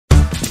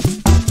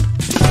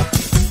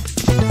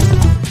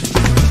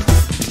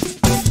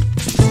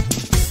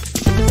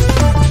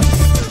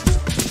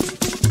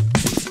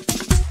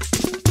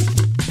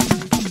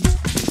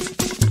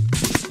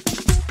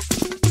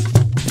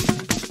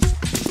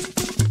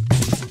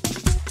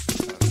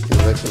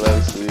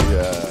Excellency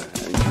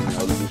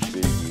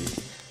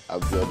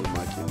Governor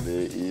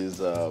Makinde is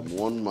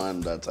one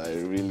man that I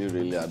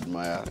really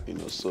admire,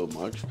 so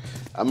much.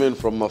 I mean,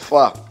 from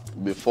afar,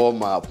 before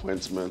my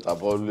appointment,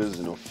 I've always,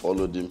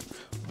 followed him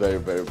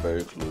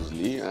very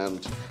closely,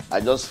 and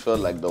I just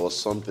felt like there was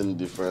something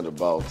different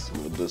about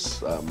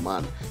this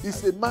man.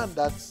 He's a man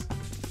that,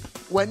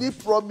 when he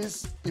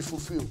promised, he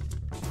fulfilled.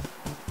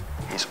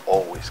 He's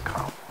always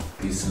calm.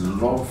 His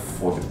love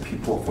for the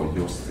people for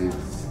your state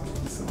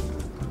is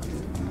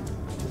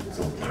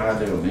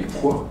parallel and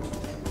equal.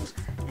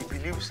 He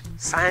believes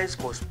science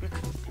must speak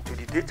into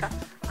the data,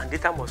 and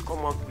data must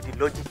come up with the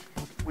logic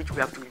which we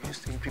have to use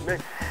to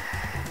implement.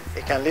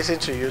 He can listen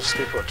to you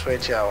speak for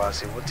 20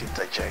 hours, he won't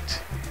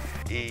interject.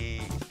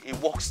 He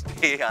works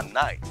day and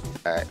night.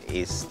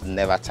 He's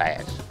never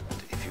tired.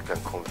 If you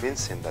can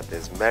convince him that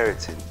there's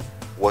merit in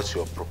what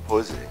you're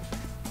proposing,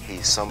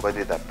 he's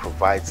somebody that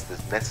provides the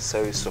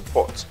necessary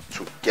support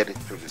to get it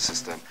through the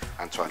system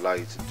and to allow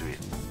you to do it.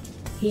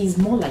 He's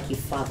more like a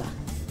father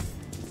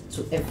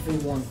to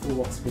everyone who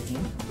works with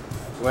him.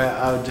 Well,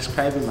 I would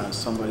describe him as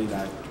somebody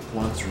that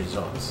wants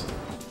results.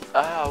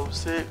 I would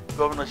say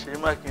Governor Seyi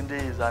Makinde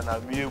is an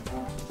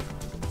amiable,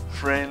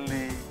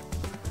 friendly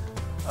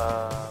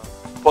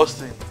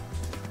person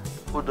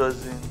who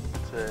doesn't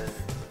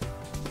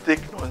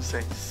take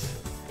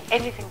nonsense.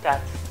 Anything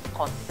that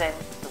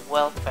concerns the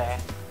welfare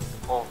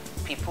of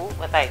people,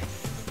 whether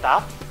it's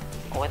staff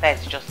or whether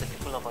it's just the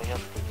people of Oyo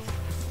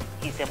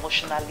State, he's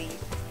emotionally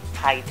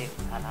tied in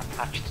and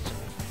attached to it.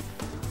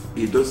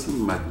 He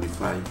doesn't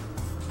magnify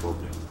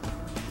problem,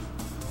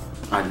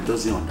 and he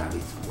doesn't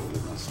underrate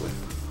problem as well.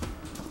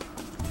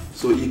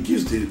 So he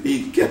gets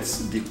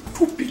the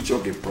true picture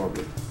of the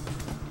problem.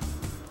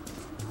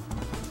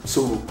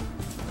 So,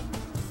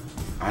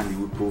 and he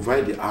will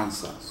provide the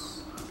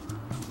answers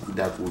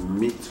that will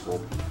meet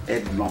up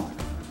headlong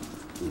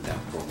with that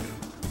problem.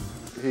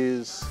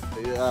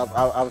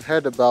 I've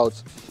heard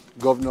about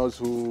governors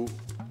who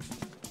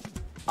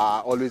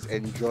are always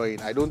enjoying.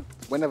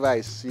 Whenever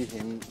I see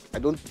him, I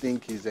don't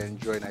think he's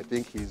enjoying. I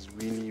think he's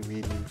really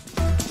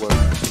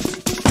working.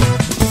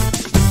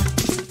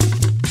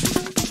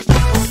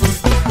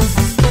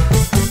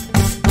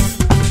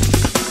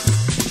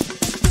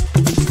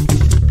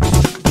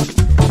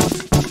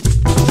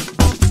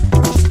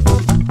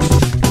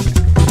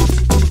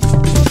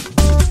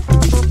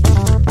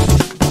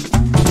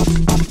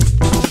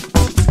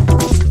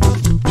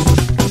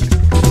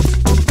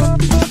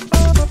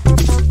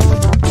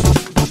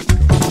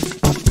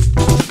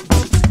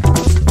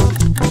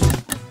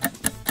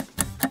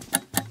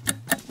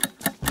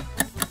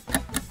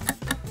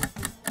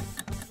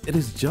 It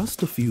is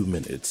just a few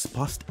minutes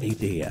past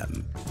 8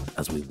 a.m.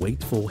 as we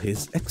wait for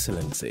His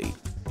Excellency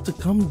to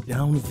come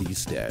down these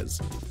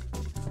stairs.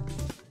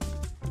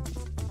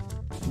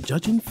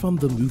 Judging from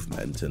the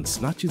movement and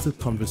snatches of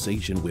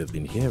conversation we've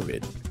been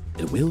hearing,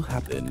 it will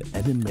happen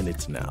any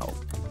minute now.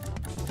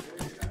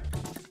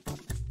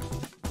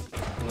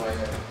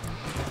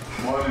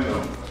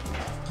 Morning.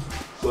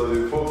 So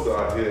the folks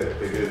are here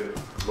again.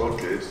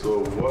 Okay,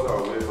 so what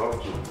are we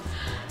up to?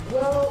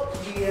 Well,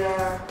 we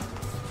are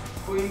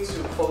going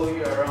to follow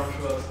you around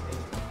throughout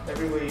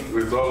everywhere you go.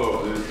 With all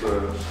of this?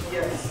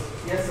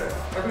 Yes sir.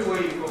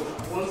 Everywhere you go. I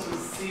want to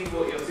see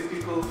what your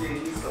typical day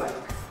is like.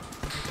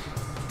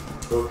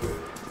 Okay.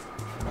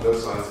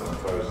 Let's sign some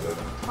files then.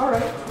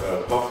 Alright.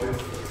 Coffee?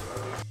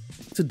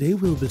 Today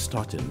we'll be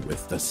starting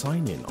with the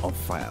signing of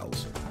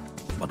files.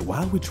 But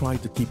while we try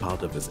to keep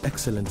out of His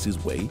Excellency's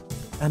way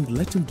and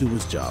let him do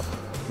his job,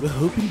 we're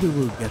hoping we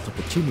will get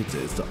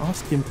opportunities to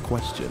ask him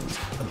questions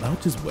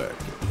about his work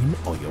in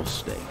Oyo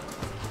State.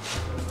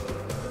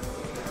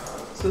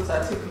 So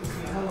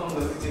typically, how long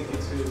does it take you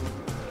to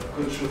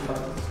go through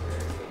files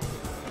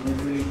on a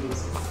daily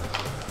basis?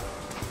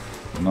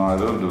 No, I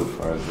don't do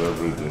files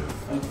every day.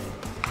 Okay.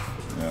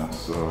 Yeah,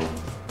 so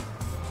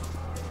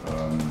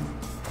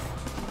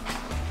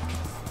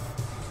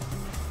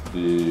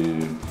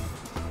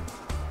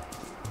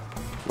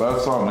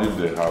some if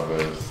they have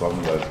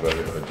something that's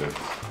very urgent.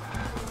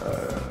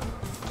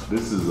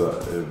 This is a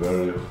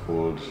very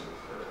old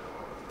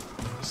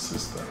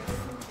system.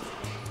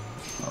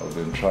 I've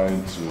been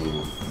trying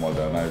to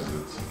modernize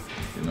it,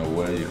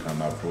 where you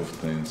can approve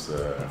things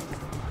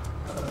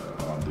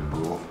on the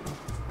go,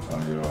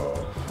 on your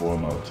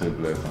phone or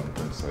tablet and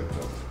things like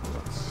that.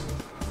 But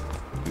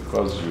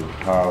because you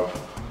have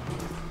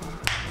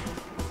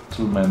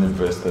too many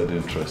vested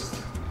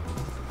interests,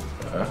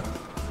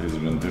 it's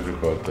been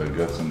difficult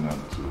getting them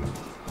to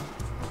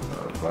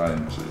buy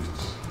into it.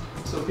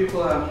 So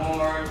people are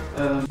more,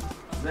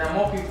 there are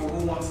more people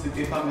who want the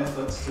paper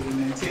methods to be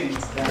maintained.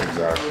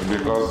 Exactly,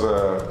 because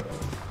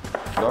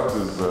that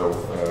is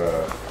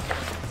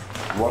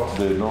what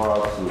they know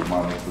how to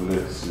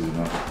manipulate,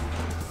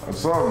 And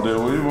some, they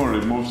will even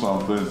remove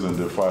some things in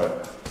the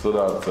file so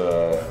that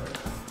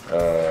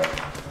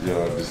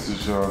your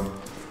decision,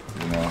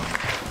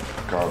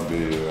 can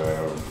be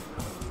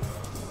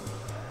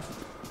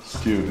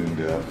skewed in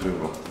their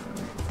favor.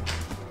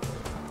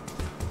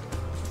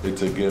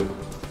 It's a game.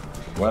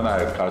 when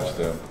I catch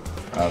them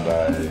and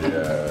I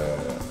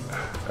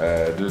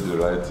do the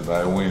right thing,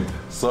 I win.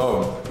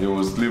 Some he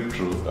will slip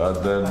through, and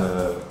then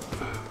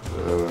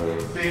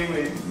they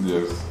win.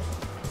 Yes.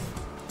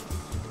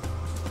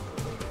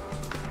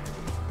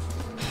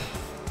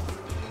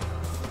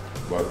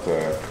 But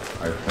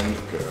I think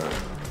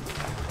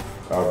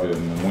I've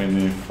been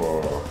winning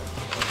for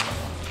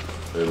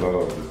a lot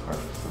of the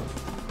time.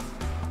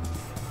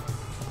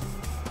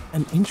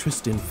 An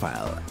interesting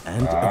file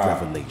and a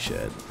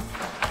revelation.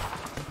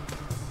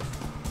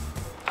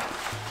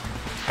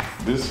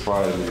 This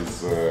file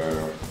is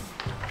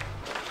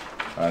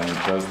an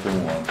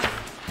interesting one.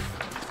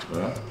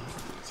 Yeah?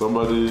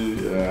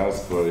 Somebody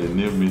asked for a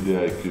new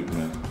media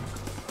equipment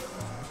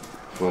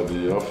for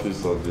the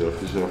office of the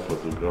official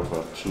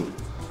photographer too.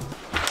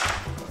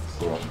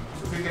 So,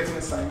 Is he getting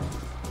a sign?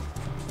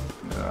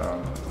 yeah,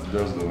 I'm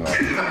just gonna.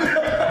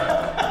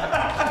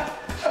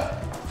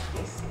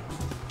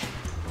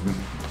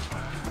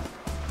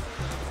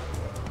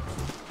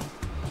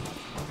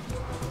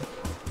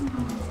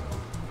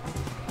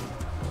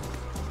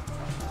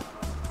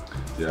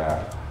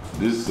 Yeah,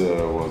 this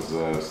was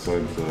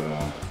sent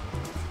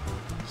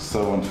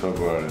 7th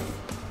February.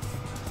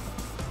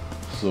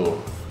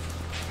 So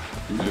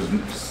you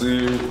can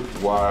see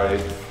why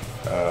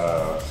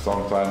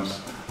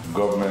sometimes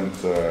government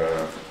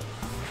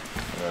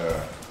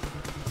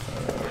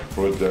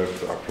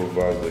project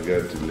approvals they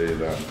get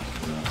delayed and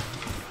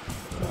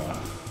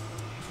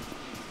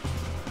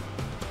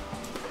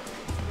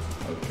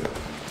okay,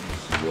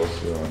 this is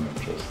also an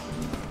interesting.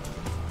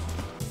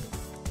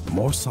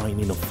 More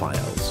signing of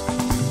files.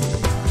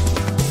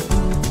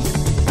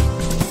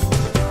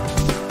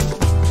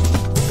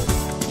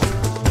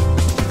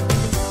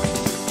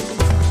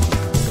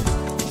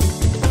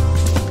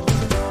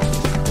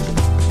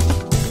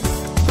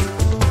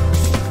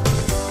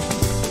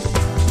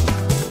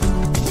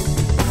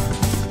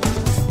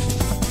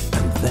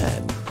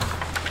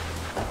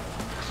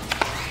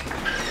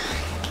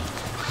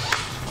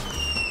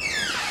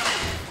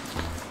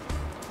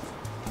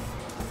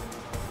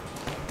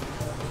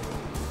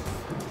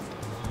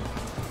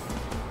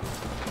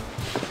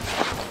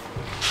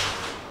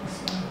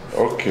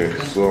 Okay,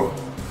 so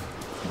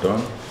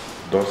done,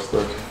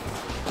 dusted.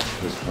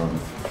 This one,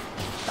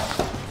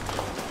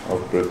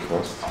 have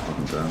breakfast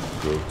and then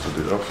go to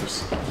the office.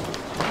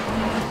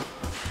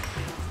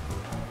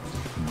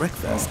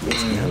 Breakfast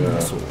with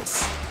yam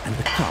sauce and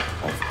a cup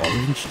of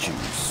orange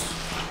juice.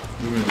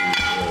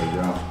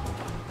 Yeah.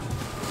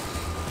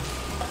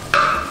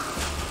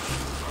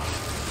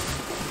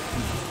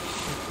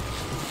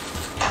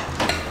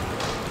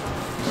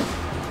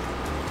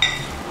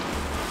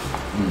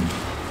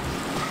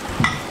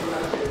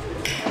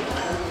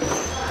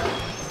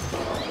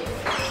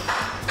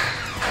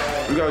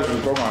 You guys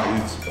should come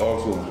and eat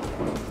also.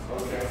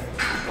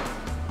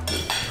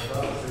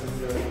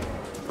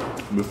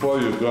 Before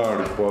you go and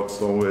report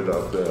somewhere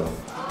that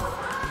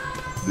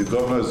the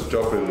governor is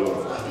chopping low.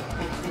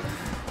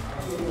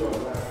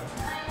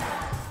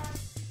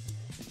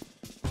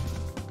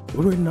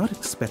 We were not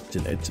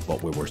expecting it,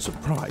 but we were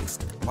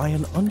surprised by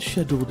an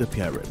unscheduled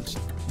appearance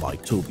by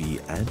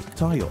Toby and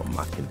Tayo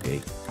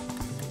Makinde.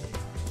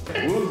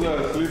 Who's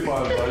the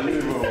slippers are you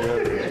even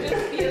wearing?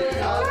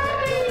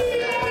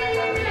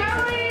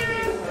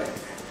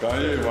 Can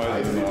you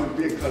imagine now?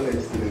 Big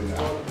colors today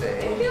now.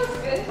 It feels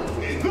good.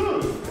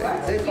 Good.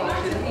 They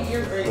function.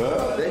 You're great. They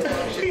I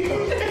function.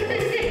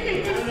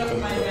 don't know if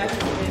my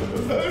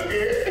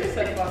imagination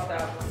said about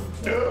that one.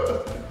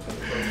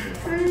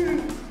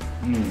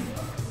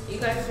 You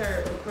guys are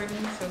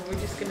recording, so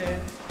we're just gonna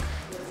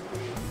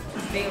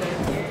stay right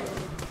here.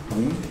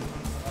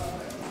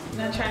 I'm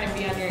not trying to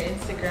be on your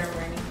Instagram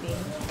or anything.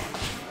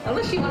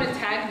 Unless you want to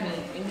tag me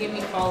and give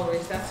me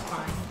followers, that's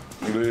fine.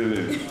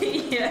 Really?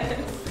 Yes.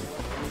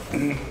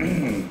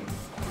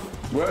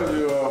 Well,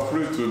 you are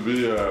free to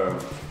be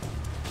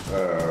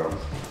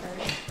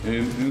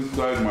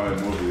inside my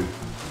movie.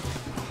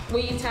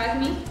 Will you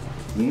tag me?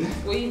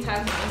 Will you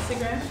tag me on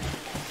Instagram?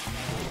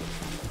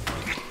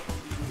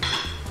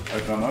 I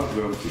can ask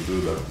them to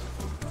do that.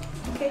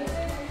 Okay.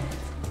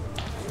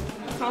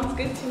 Sounds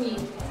good to me.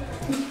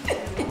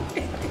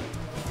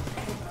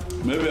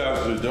 Maybe I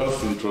should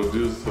just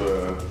introduce.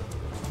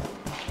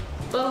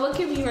 Well, look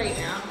at me right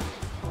now.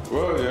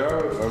 Well,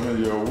 yeah, I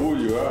mean, you're who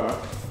you are.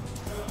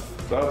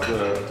 That's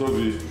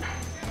Toby,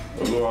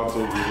 Olowa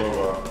Toby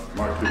Lover,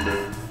 Makinde.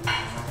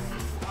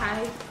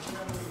 Hi.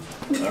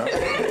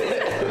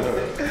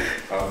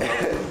 And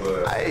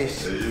that is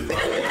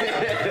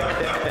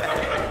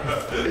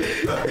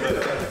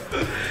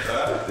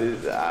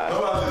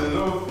Nobody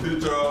don't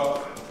feature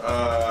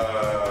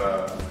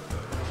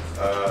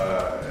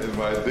in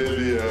my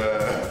daily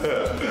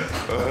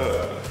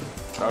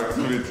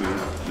activity,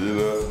 you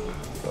know.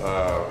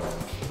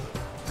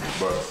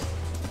 But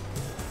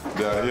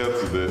they are here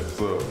today,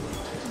 so.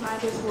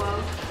 Might as well.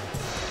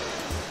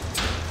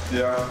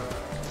 Yeah.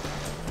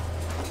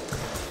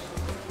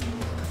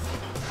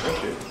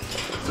 Okay.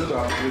 Sit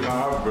down, we can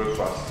have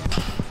breakfast.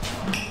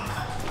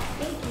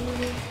 Thank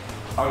you.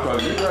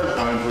 Actually, you guys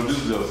can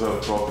introduce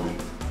yourself properly.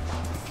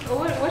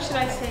 What should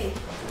I say?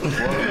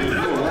 What do you do?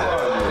 Who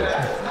are you?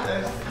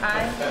 Hi,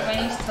 my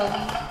name's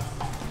Toby.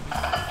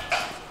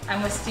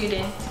 I'm a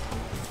student.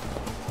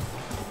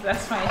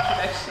 That's my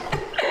introduction.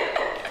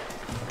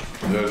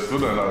 You're a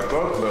student. I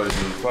thought that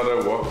you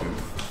started working.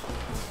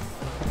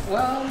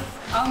 Well,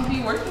 I'll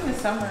be working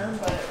this summer,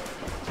 but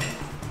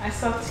I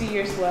still have 2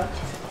 years left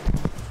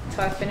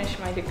till I finish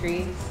my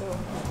degree, so.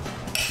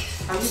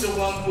 Are you the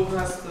one who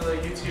has the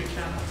YouTube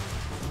channel?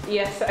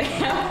 Yes, I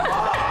am.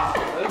 Ah,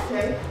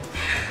 okay.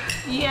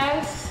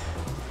 Yes,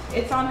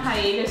 it's on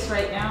hiatus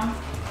right now,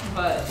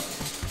 but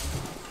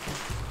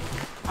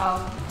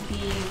I'll be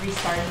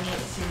restarting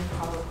it soon,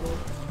 probably.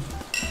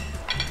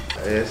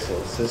 Yes,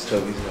 so since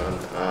Toby's on,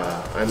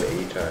 I'm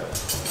 8.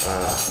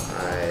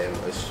 I am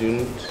a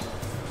student,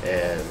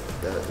 and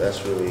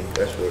that's really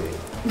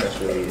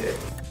it.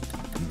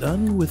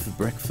 Done with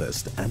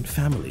breakfast and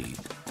family,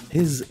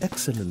 His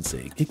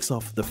Excellency kicks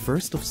off the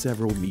first of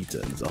several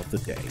meetings of the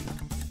day.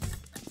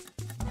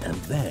 And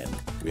then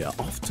we are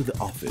off to the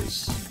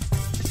office.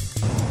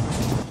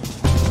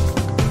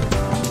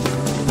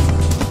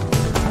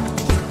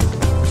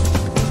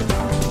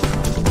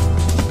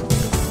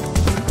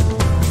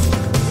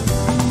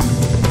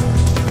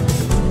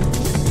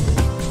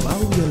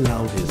 While we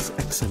allow His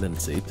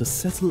Excellency to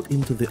settle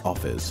into the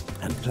office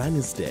and plan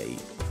his day,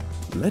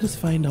 let us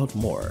find out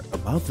more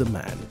about the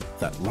man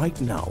that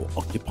right now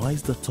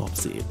occupies the top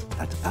seat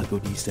at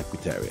Agodi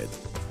Secretariat,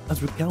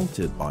 as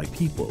recounted by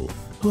people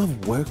who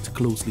have worked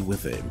closely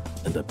with him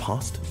in the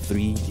past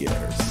 3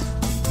 years.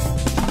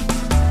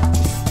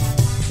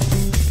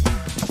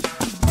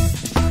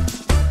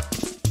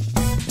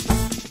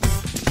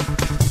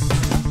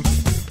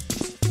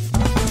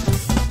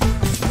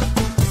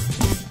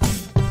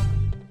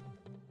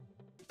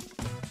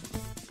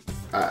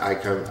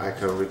 I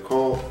can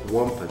recall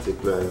one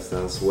particular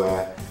instance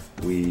where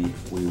we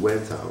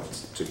went out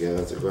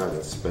together to go and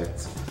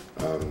inspect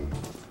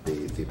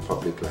the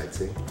public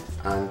lighting,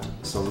 and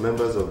some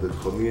members of the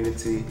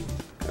community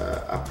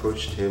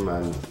approached him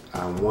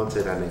and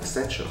wanted an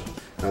extension.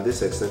 Now,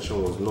 this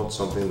extension was not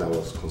something that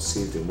was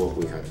conceived in what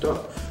we had done,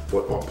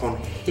 but upon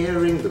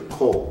hearing the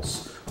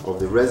calls of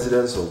the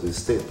residents of the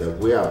state that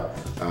we are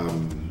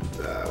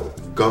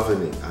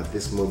governing at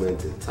this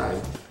moment in time,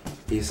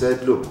 he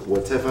said, look,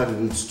 whatever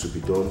needs to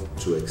be done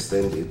to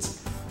extend it,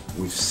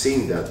 we've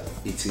seen that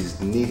it is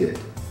needed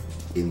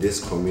in this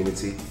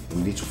community.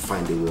 We need to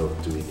find a way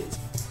of doing it.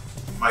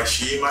 My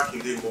Seyi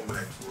Makinde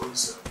moment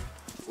was,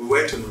 we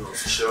went on an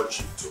official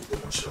trip to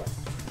Ogbomoso,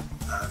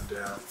 and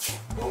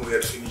when we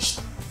had finished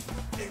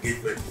the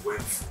engagement we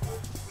went for,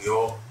 we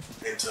all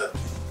entered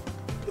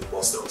the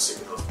bus that was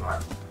taking us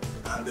back,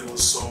 and there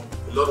was a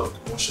lot of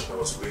commotion that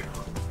was going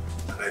on,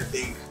 and I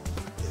think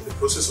in the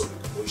process of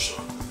the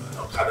commotion, an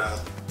Okada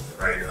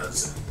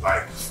rider's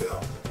bike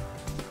fell,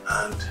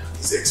 and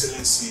His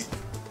Excellency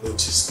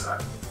noticed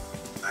that,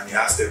 and he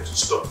asked them to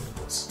stop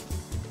the bus.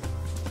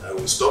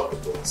 We stopped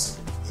the bus.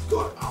 He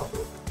got out of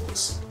the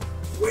bus,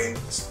 went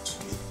to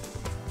meet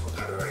the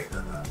Okada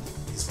rider that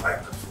his bike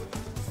had fallen.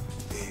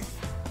 They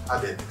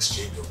had an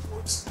exchange of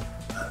words,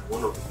 and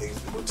one of the things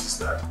we noticed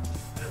that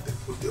they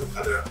put the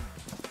Okada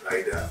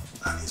rider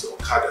and his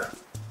Okada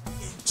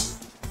into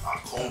our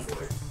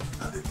convoy,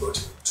 and they brought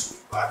him to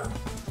Ibadan.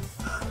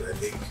 And I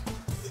think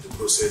in the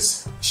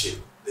process,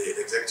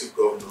 the executive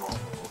governor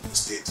of the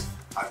state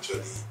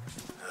actually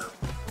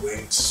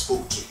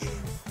spoke to him,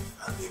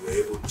 and they were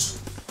able to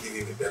give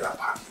him a better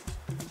package.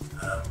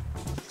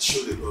 It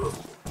showed a lot of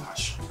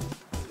compassion,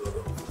 a lot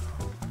of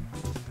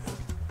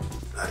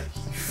that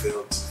he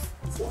felt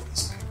for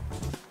his people.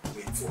 I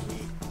mean, for me,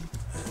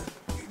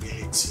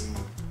 humility,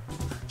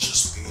 and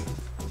just being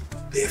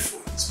there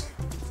for his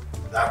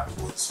people. That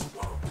was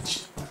one of the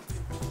things.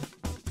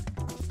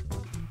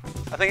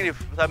 I think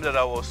the time that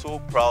I was so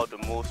proud the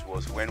most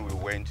was when we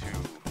went to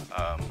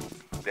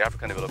the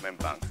African Development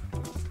Bank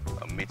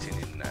meeting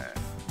in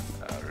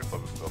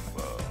Republic of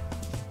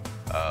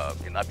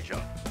in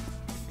Abidjan,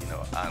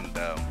 and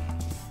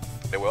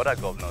there were other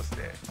governors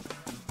there.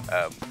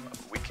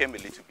 We came a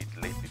little bit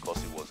late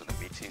because it was a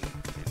meeting,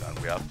 and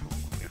we have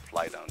to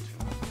fly down to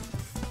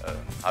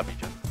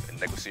Abidjan, a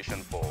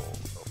negotiation for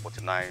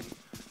 $49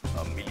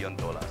 million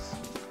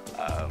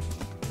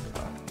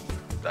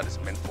that is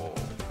meant for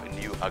a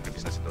new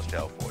agribusiness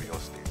industrial for your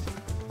state.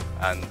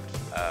 And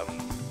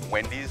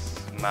when this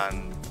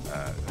man,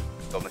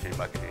 Governor Seyi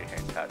Makinde,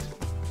 entered,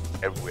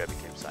 everywhere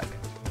became silent.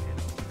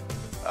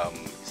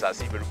 It's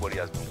as if everybody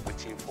has been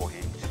waiting for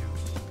him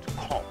to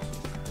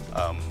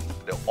come.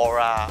 The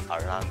aura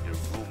around the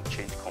room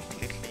changed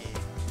completely.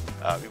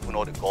 Even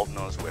all the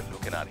governors were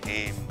looking at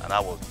him, and I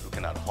was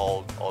looking at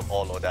all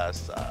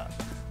others.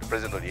 The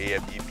president of the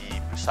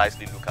AFDB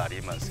precisely looked at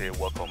him and said,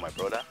 "Welcome, my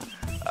brother."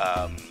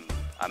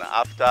 And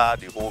after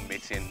the whole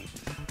meeting,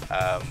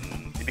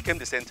 he became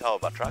the center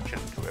of attraction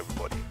to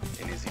everybody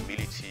in his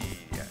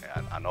humility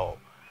and all.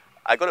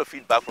 I got a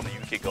feedback from the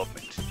UK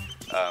government,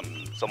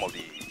 some of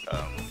the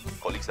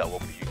colleagues that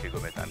work with the UK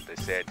government, and they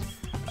said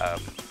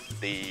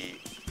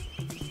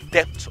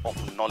depth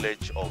of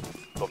knowledge of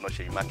Governor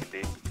Seyi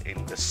Makinde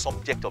in the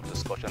subject of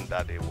discussion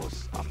that it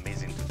was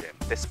amazing to them,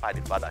 despite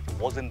the fact that he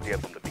wasn't there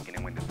from the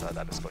beginning when they started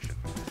that discussion.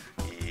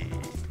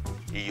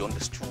 He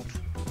understood,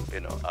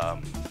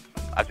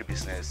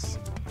 agribusiness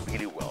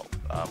really well.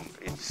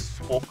 It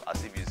spoke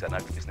as if he's an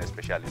agribusiness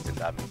specialist in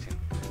that meeting,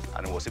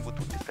 and he was able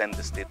to defend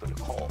the state to the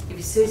core. If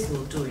he says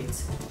he'll do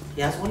it,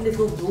 he has one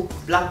little book,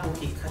 black book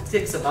he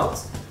takes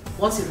about.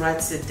 Once he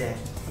writes it there,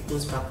 he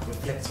goes back,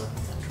 reflects on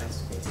it, and tries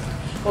to get it.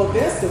 Oh,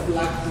 there's the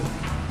black book.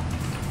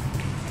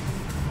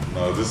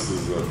 No, this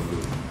is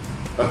blue.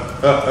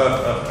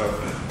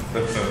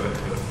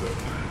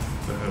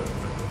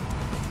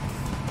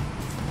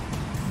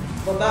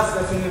 But that's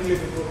definitely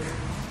the book.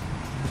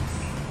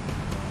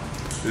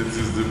 It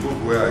is the book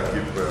where I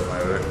keep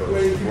my records.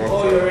 Where you keep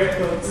all your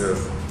records. Yes.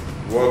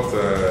 What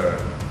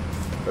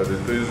are the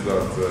things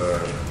that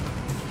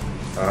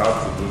I have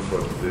to do for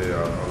the day and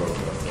all of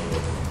that.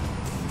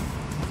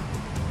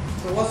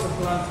 So what's the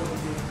plan for the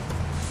day?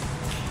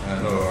 I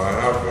know, I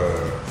have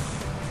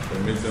a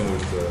meeting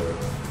with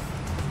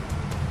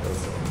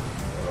some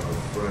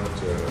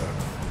French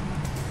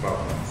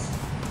partners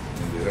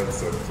in the health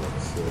sector.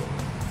 So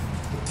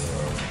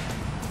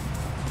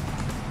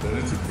they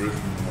need to brief me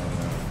on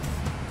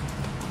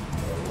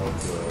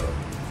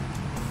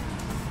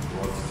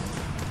what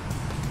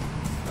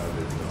have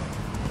they done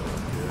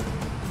here.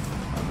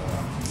 And then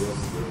I'm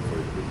just going for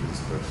a quick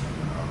inspection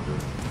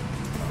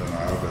and then I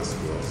have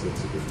SQ also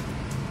to do.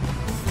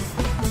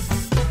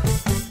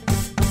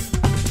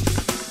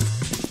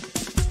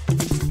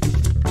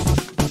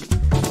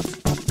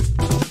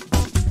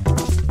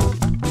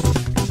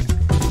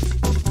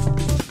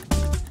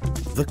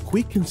 The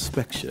quick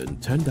inspection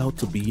turned out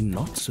to be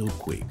not so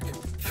quick.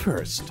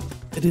 First,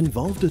 it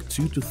involved a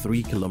 2 to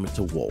 3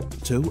 kilometer walk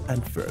to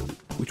and fro,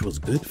 which was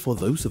good for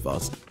those of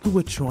us who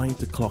were trying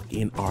to clock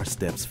in our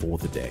steps for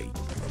the day.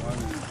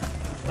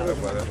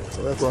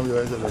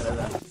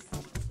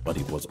 But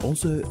it was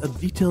also a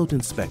detailed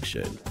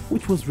inspection,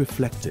 which was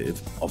reflective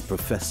of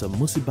Professor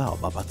Musibao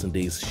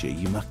Babatunde's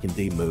Seyi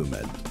Makinde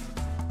moment.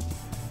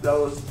 That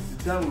was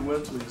the time we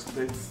went to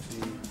inspect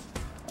the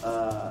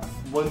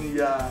 1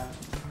 year,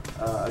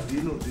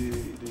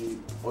 the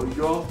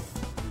Oyo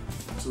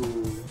to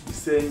the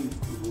same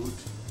road.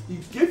 He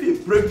gave a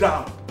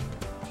breakdown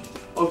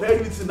of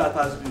everything that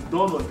has been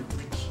done on the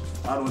bridge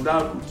and on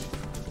that route.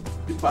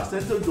 The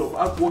percentage of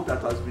artwork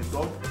that has been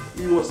done.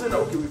 He was saying that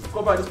okay, we've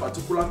covered this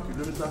particular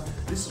kilometer.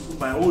 This is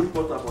my own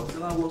report about it.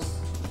 And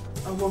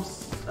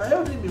I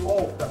held him in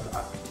awe that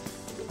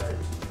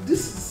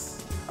this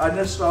is an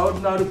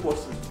extraordinary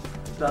person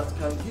that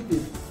can give a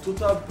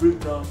total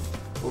breakdown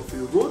of a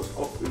road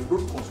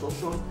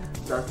construction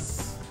that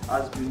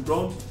has been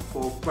done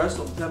for quite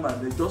some time,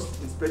 and they're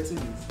just inspecting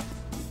it.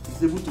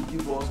 He's able to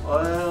give us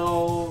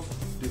all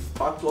the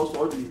factors,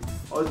 all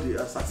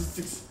the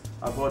statistics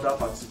about that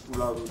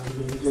particular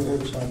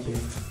road.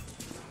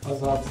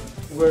 As at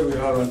where we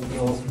are right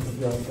now,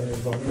 we are at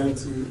about 90%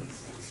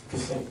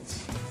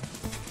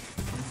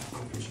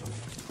 completion.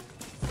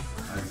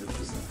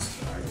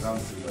 90%. I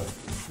can't see that.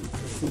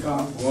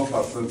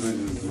 1%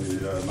 is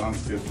the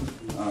landscape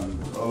and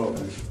all of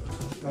it.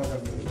 That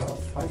would be about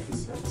 5%.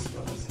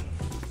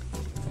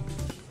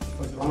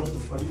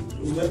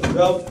 We have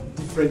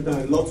different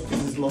lot.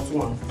 This is lot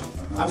 1.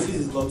 And this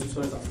is lot 2.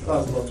 Sorry, that's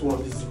lot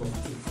 1. This is lot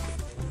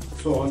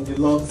 2. So on the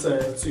lot 2,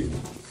 it's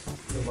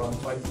about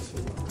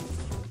 5%.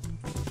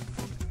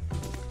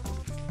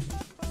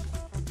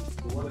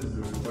 What is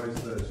the revised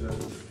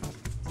schedule?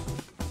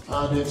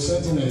 They've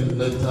sent in a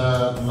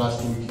letter last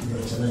week, Your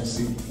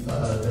Excellency,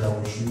 that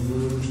we should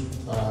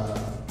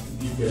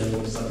give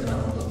them a certain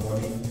amount of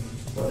money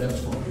for them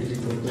to complete the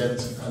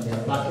project, and they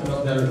are backing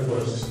up their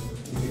request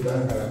if they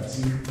can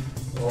guarantee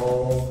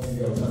or the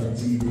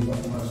alternative, the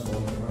performance for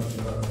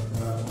the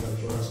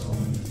insurance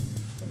company.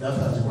 And that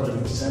has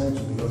been sent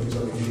to the office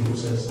of the due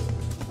process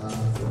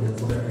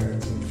for the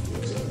guarantee,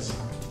 Your Excellency.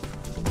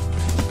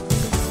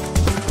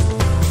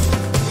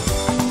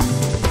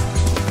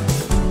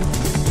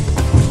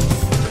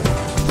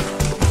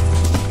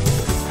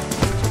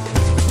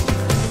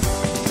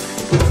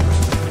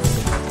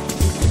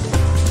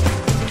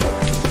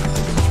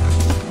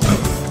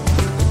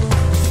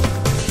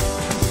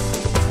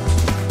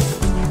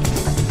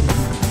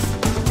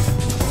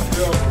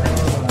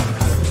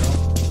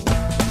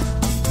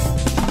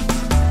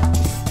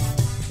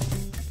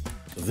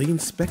 The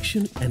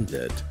inspection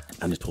ended,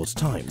 and it was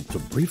time to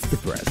brief the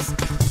press.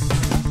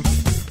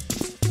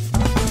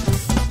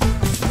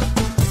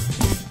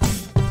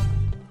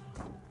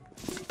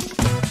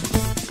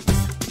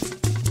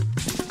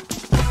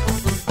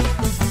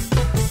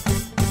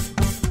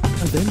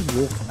 And then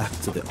walk back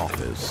to the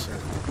office.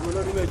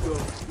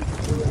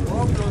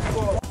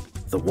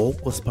 The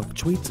walk was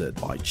punctuated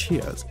by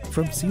cheers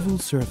from civil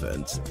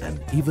servants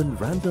and even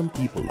random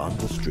people on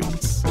the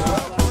streets.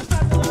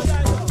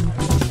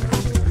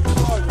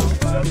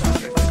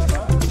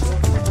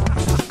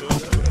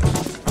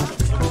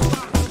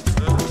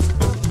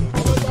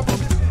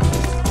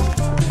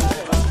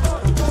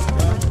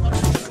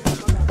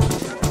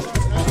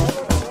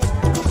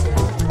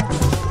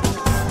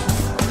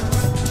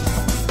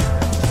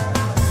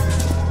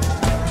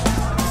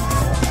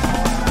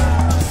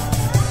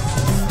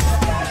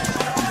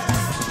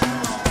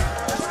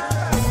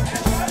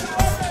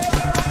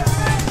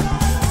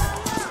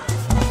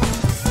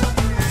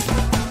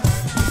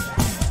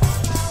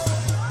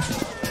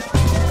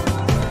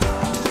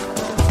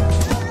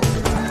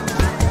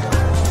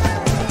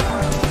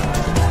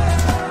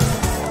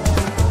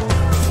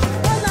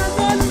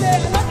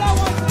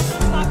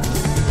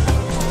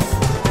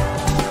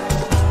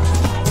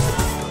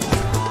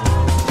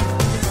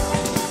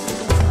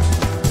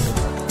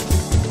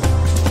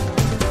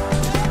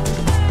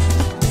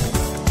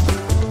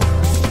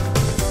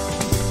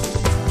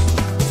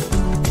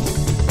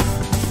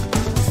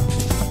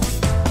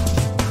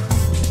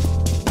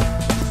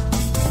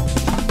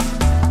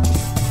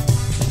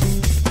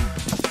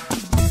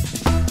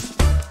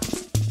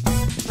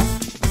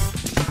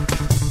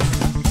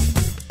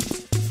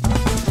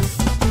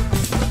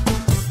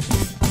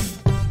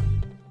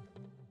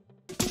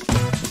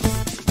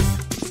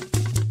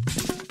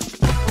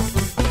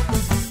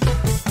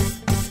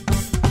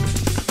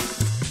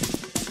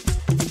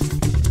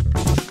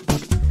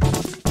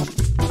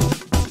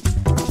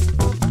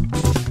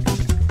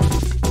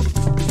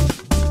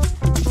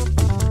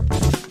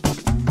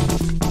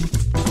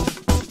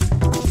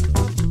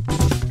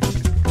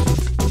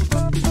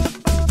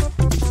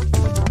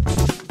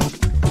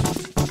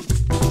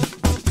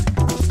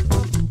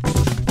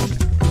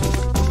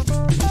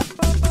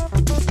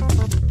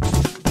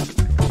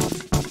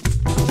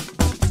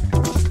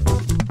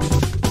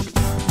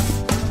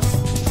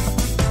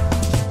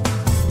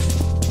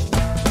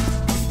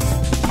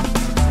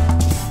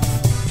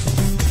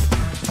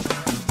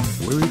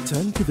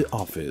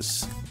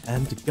 office,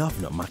 and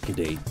Governor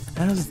Makinde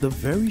has the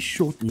very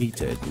short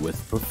meeting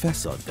with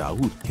Professor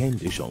Dawood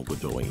Kende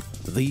Shongodoin,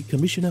 the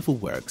Commissioner for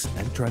Works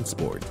and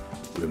Transport,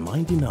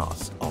 reminding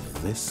us of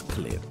this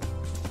clip.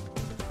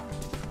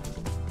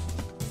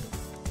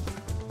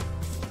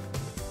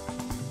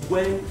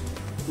 When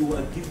we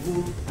were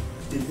given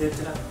the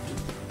letter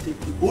to take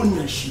the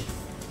ownership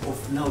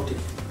of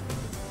Lautech,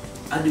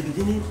 at the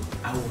beginning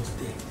I was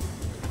there.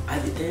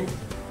 At the end,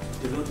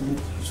 the Lord made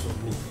use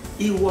of me.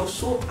 He was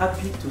so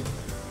happy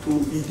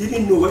he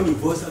didn't know when he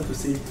was out to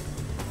say,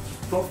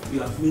 Prof, you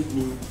have made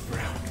me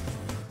proud.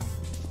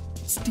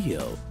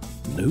 Still,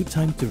 no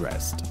time to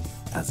rest,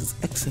 as His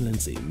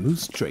Excellency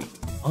moves straight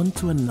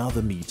onto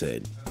another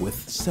meeting with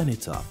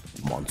Senator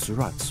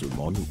Montserrat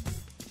Sumonu.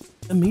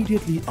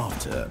 Immediately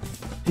after,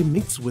 he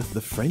meets with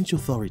the French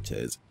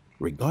authorities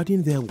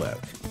regarding their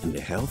work in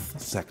the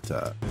health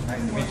sector.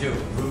 Nice to meet you.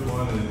 Good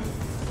morning.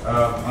 I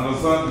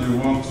understand you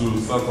want to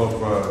start up the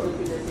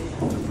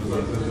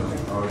presentation.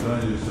 I'll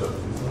join you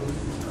shortly.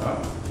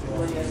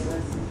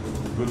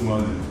 Good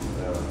morning.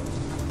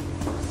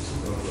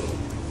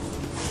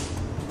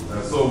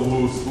 So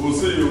we'll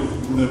see you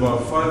in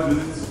about 5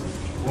 minutes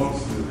once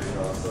we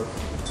start.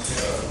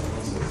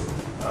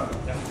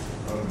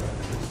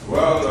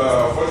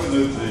 Well,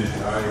 fortunately,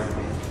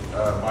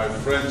 my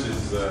French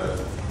is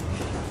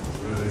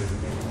really.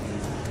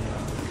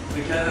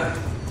 Okay.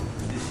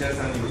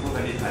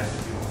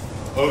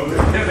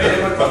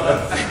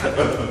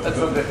 That's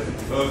okay.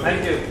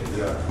 Thank you.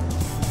 Yeah.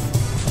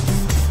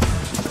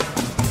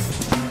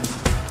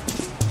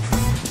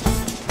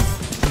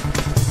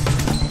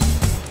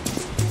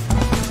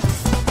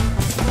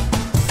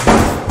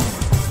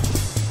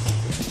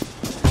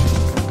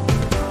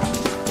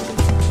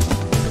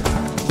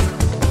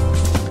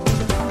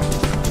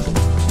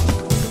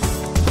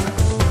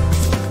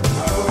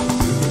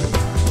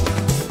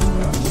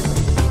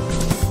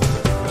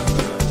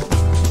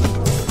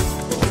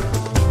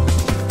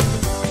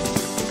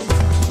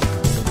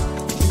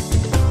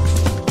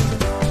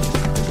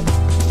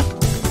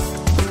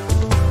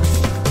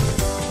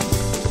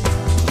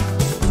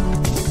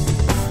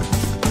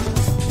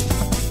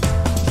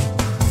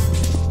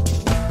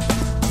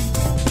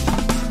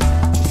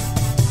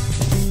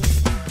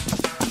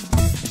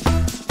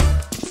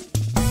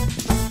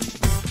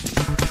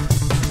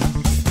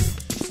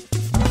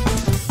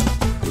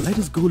 Let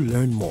us go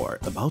learn more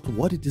about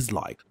what it is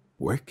like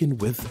working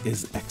with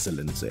His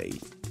Excellency.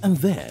 And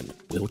then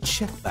we'll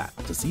check back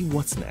to see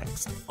what's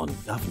next on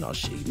Governor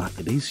Seyi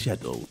Makinde's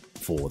schedule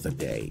for the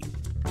day.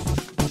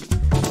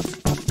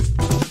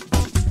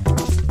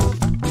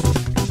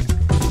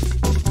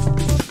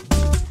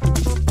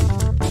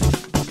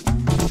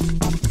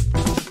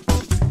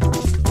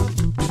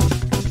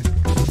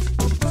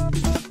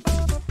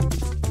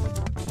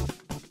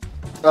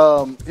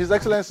 His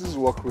Excellency's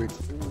work rate.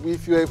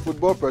 If you're a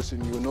football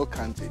person, you know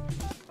Kante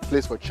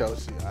plays for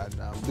Chelsea, and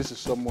this is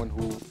someone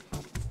who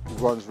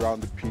runs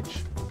around the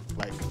pitch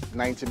like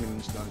 90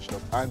 minutes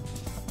non-stop, and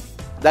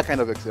that kind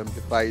of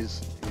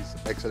exemplifies His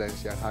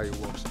Excellency and how he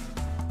works.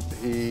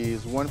 He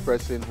is one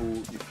person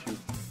who, if you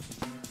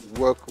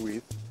work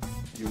with,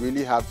 you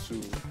really have to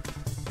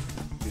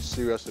be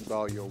serious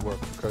about your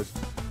work, because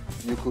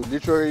you could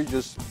literally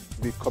just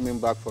be coming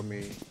back from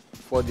a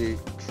 4-day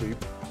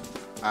trip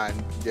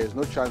and there's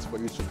no chance for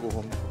you to go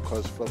home,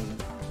 because from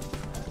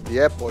the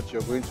airport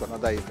you're going to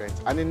another event,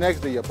 and the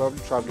next day you're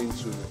probably traveling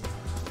to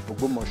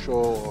Ogbomoso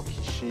or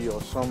Kishi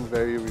or some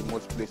very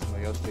remote place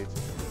in your state.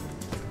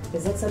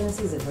 His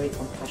Excellency is a very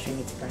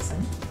compassionate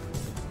person,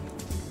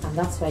 and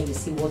that's why you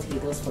see what he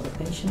does for the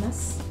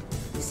pensioners,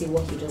 you see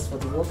what he does for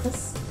the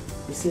workers,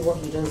 you see what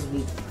he does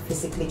with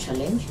physically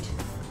challenged.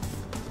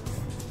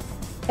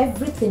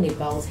 Everything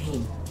about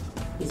him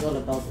is all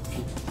about the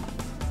people,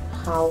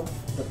 how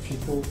the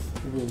people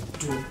will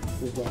do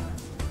well.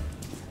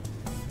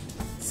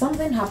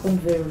 Something happened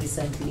very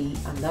recently,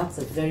 and that's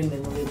a very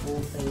memorable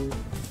thing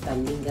that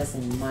lingers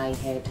in my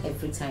head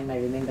every time I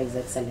remember His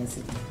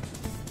Excellency.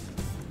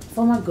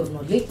 Former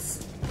Governor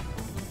Leaks,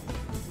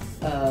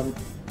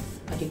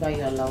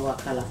 Adebayo Alawo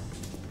Akala,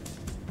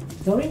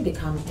 during the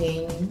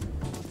campaign,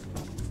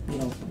 you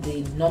know,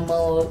 the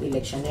normal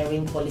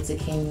electioneering,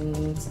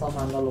 politicking stuff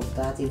and all of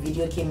that, a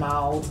video came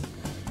out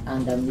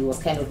and it was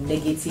kind of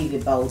negative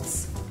about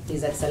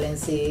His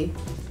Excellency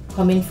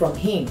coming from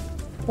him,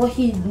 but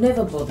he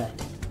never bothered.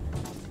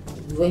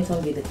 We went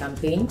on with the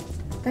campaign.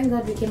 Thank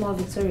God we came out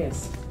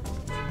victorious.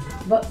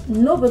 But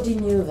nobody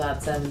knew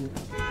that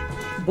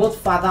both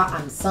father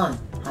and son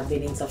had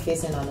been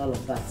interfacing and all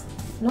of that.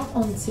 Not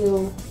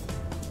until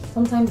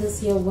sometime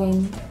this year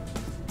when,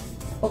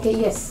 okay,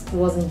 yes, it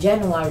was in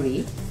January.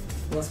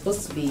 It was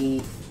supposed to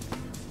be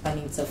an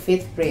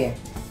interfaith prayer,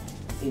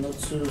 you know,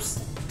 to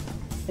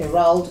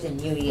herald a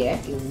new year,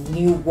 a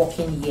new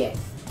working year.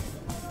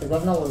 The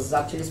governor was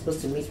actually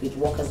supposed to meet with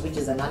workers, which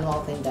is an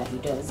annual thing that he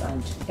does,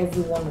 and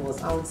everyone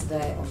was out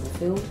there on the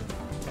field.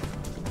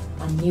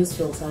 And news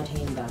filtered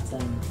him that the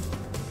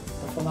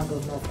former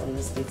governor of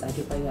Oyo State,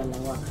 Adebayo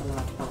Alawo Akala,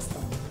 had passed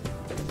on.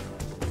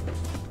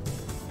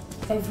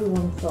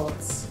 everyone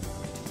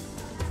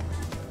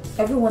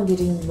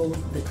didn't know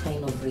the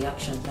kind of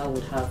reaction that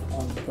would have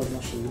on Governor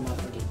Seyi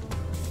Makinde.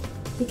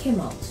 He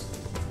came out.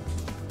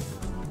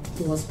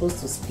 He was supposed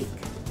to speak,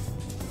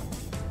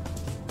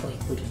 but he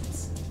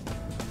couldn't.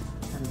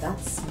 And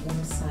that's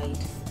one side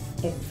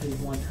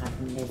everyone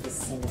had never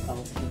seen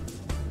about him.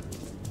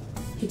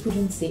 He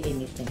couldn't say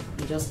anything.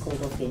 He just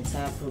called off the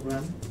entire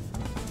program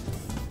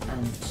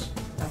and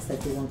asked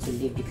everyone to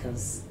leave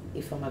because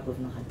a former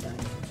governor had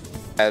died.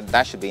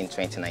 That should be in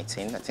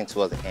 2019, I think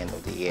towards the end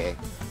of the year,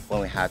 when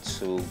we had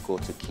to go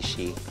to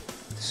Kishi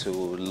to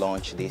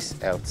launch this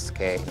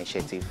healthcare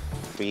initiative,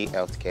 free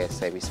healthcare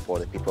service for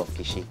the people of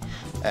Kishi.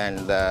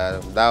 And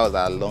that was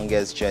our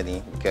longest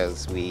journey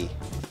because we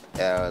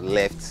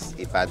left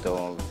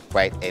Ibadan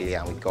quite early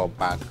and we got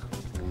back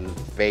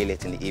very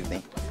late in the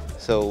evening.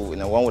 So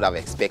one would have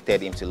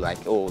expected him to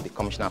the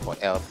Commissioner for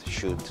Health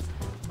should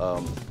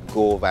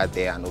go over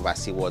there and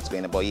oversee what's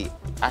going on, but he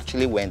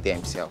actually went there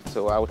himself.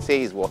 So I would say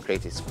his work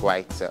rate is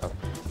quite,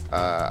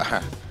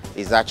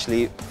 is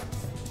actually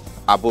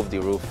above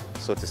the roof,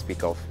 so to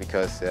speak of,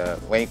 because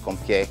when you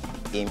compare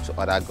him to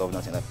other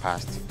governors in the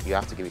past, you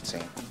have to give it to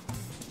him.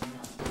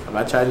 I've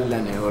actually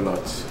learned a whole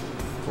lot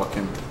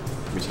working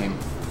with him,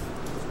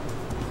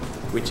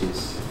 which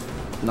is,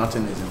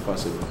 nothing is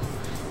impossible.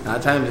 And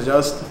at times it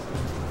just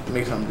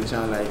makes some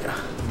decision like,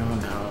 no,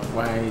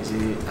 why is he,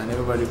 and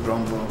everybody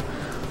grumble.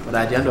 But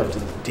at the end of the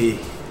day,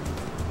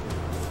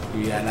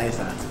 you realize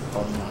that,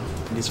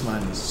 this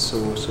man is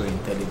so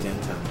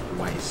intelligent and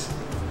wise.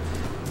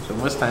 So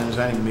most times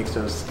when he makes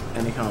us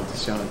any kind of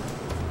decision,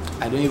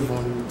 I don't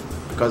even,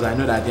 because I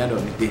know that at the end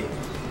of the day,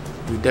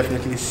 you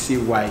definitely see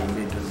why he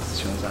made those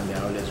decisions and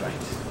they're always right.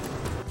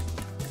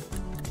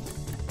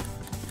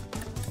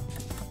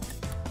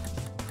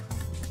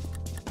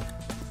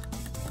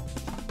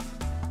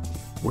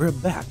 We're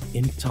back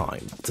in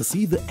time to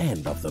see the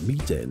end of the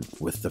meeting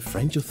with the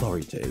French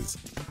authorities.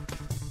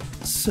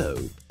 So,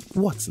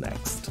 what's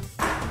next?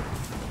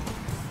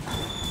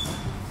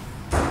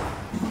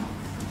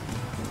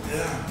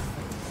 Yeah.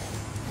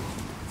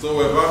 So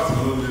we're back to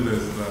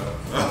loneliness now.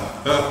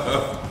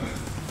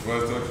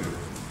 Well, it's okay.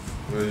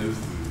 We're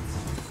used to it.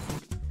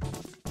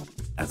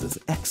 As His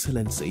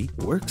Excellency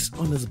works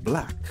on his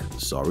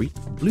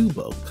blue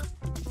book,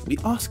 we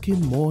ask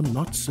him more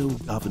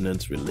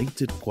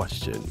not-so-governance-related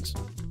questions.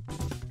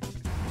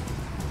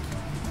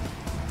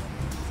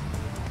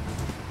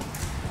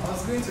 I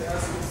was going to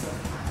ask you, sir,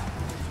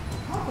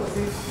 how does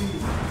it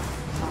feel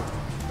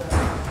that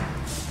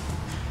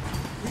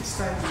each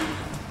time you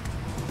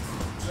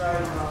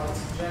drive in the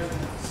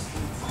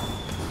street,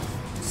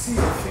 you see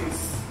your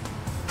face?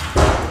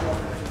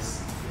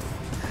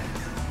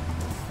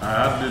 I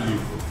hardly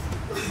look.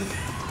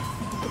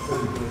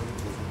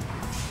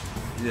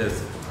 Yes,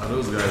 are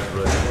those guys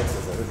right?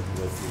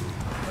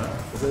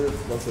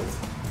 Nonsense.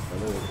 I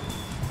know.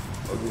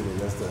 I'll be in the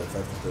next 5 to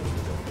 10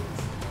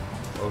 minutes.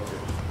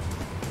 Okay.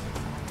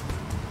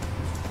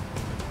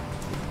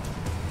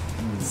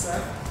 Sir?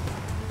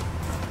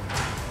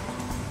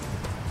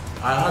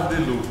 I hardly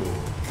look.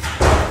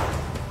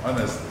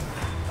 Honestly.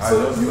 So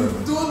you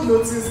don't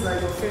notice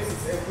that your face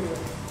is everywhere?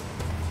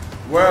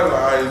 Well,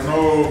 I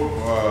know,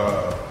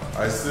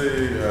 I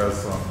see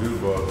some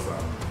billboards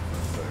and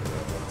things like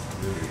that, but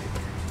really,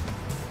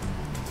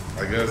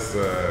 I guess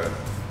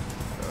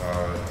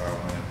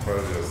I'm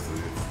impervious to it.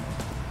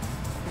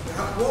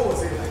 What was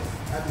it like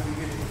at the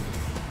beginning?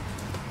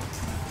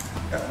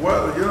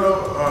 Well,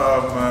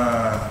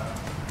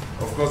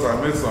 of course I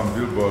made some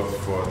billboards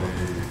for the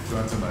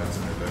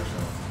 2019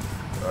 election.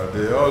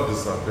 They all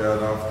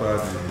disappeared after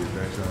the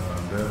election,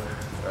 and then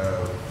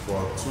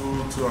for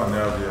two and a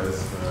half years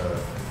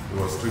it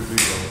was strictly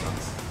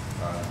governance.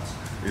 And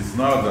it's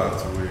now that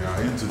we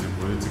are into the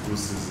political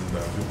season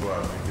that people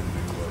are making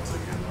billboards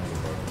again on the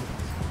back.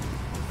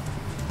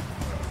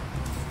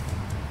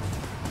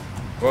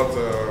 But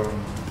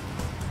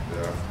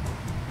yeah,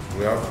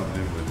 we have to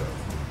live with that.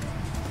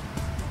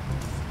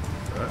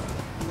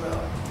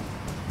 Well,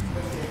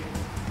 okay.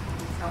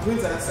 I'm going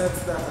to accept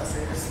that as a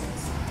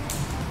response.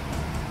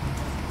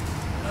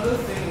 Another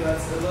thing that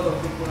a lot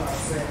of people have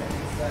said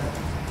is that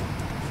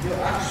your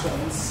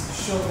actions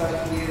show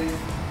that you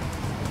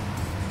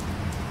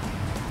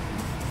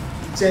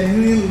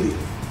genuinely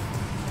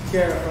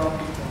care about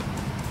people.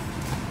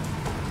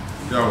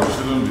 Yeah, we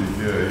shouldn't be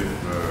here if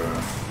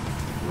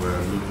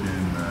we're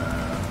looking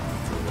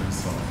to do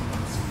something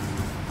that's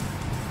good.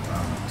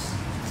 And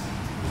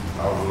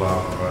I would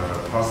have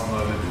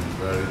personally been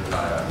very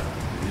tired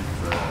if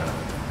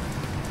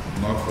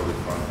not for the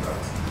fact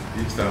that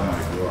each time I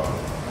go out, I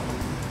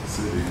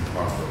see the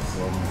impact of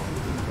some of the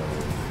things that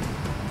we're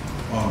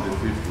doing on the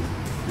people.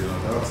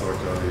 That's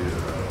actually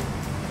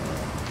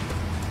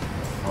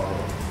part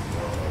of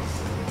what has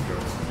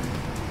kept me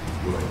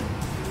going.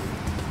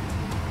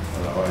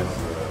 Otherwise,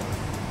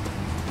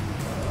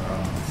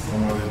 I'm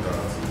somebody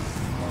that is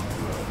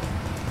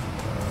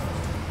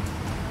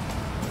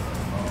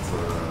not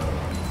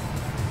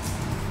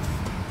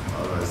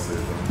how do I say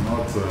it? I'm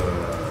not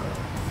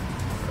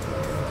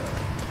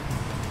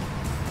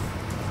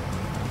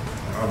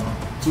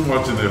too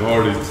much in a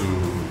hurry to,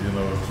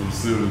 to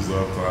see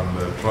results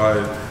and try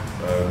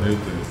new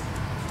things.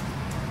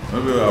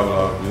 Maybe I would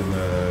have been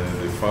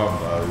in a farm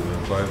now,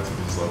 trying to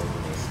do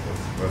something else.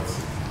 But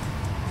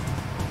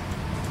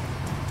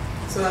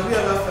so have you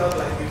ever felt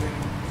like giving?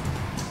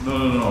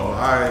 No. I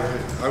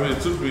mean,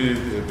 it took me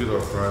a bit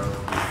of time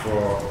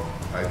before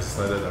I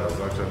decided I was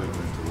actually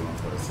going to run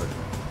for a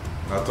second.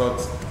 I thought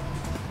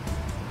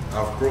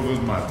I've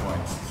proven my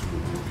point to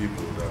the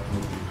people that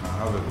look, you can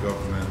have a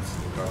government,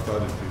 look after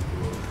the people.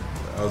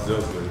 I was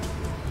just going to go.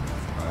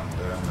 And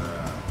then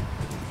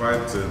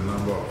quite a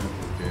number of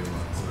people came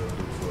and said,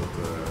 look,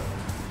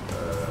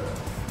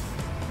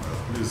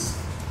 please,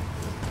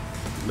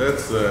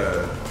 let's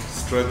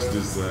stretch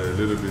this a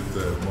little bit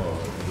more.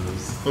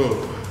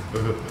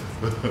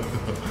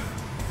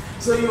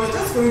 So you were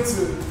just going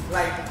to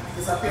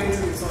disappear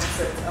into the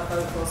sunset after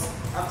the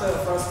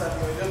first time.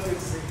 You were just going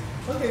to say,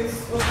 okay,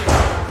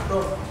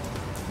 done.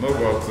 No,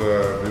 but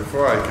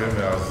before I came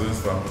here, I was doing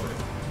something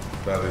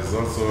that is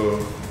also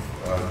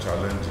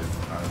challenging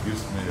and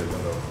gives me a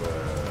lot of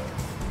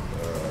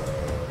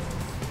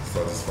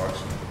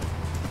satisfaction.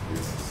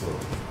 So,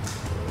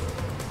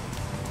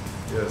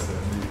 yes,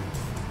 indeed.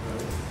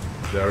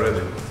 They are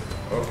ready.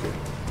 Okay,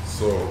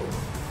 so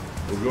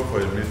we'll go for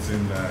a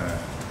meeting now.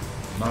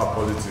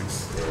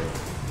 Politics,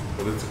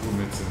 political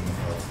meeting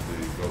at the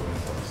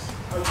government house.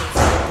 Okay.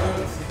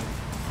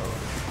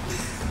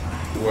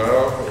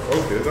 Well,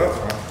 okay, that's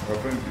fine. I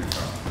think you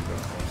can.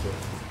 So,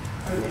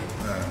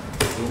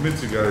 we'll meet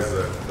you guys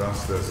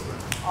downstairs then.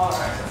 All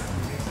right.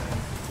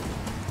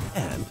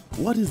 And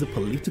what is a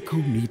political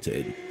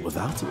meeting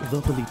without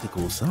the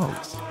political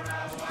songs?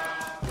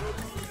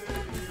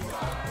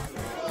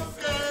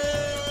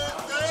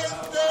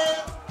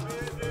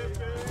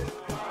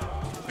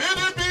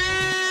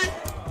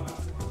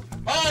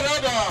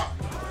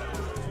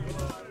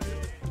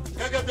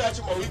 Gẹ́gẹ́ bí a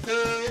ti mọ̀ wípé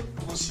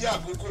kò sí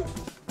àkókò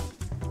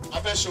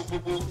afẹ́ṣe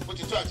gbogbo bó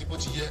ti tó àti bó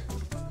ti yẹ.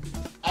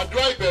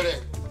 Àdúrà ìbẹ̀rẹ̀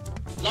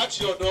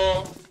láti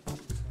ọ̀dọ̀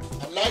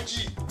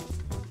Alhaji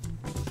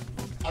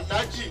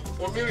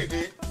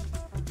Omiride,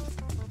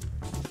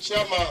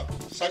 Chairman,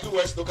 Sagi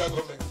West Local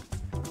Government.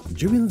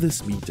 During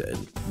this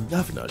meeting,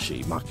 Governor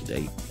Seyi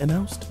Makinde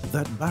announced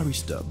that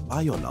Barrister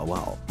Bayo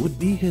Lawal would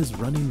be his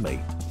running mate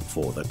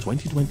for the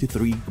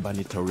 2023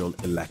 gubernatorial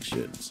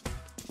elections.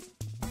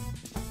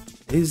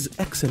 His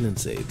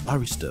Excellency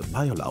Barrister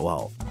Bayo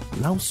Lawal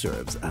now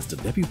serves as the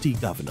Deputy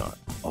Governor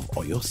of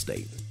Oyo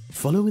State,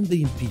 following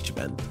the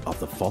impeachment of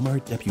the former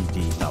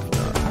Deputy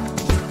Governor.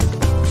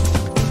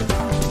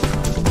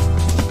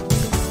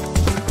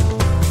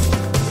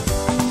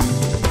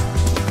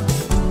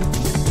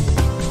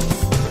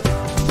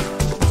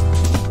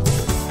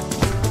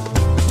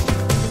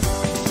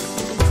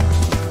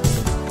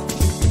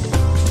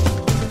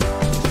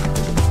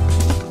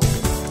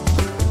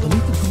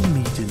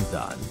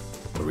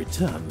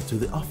 Return to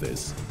the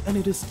office, and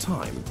it is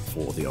time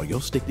for the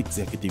Oyo State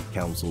Executive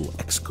Council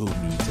Exco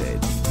meeting.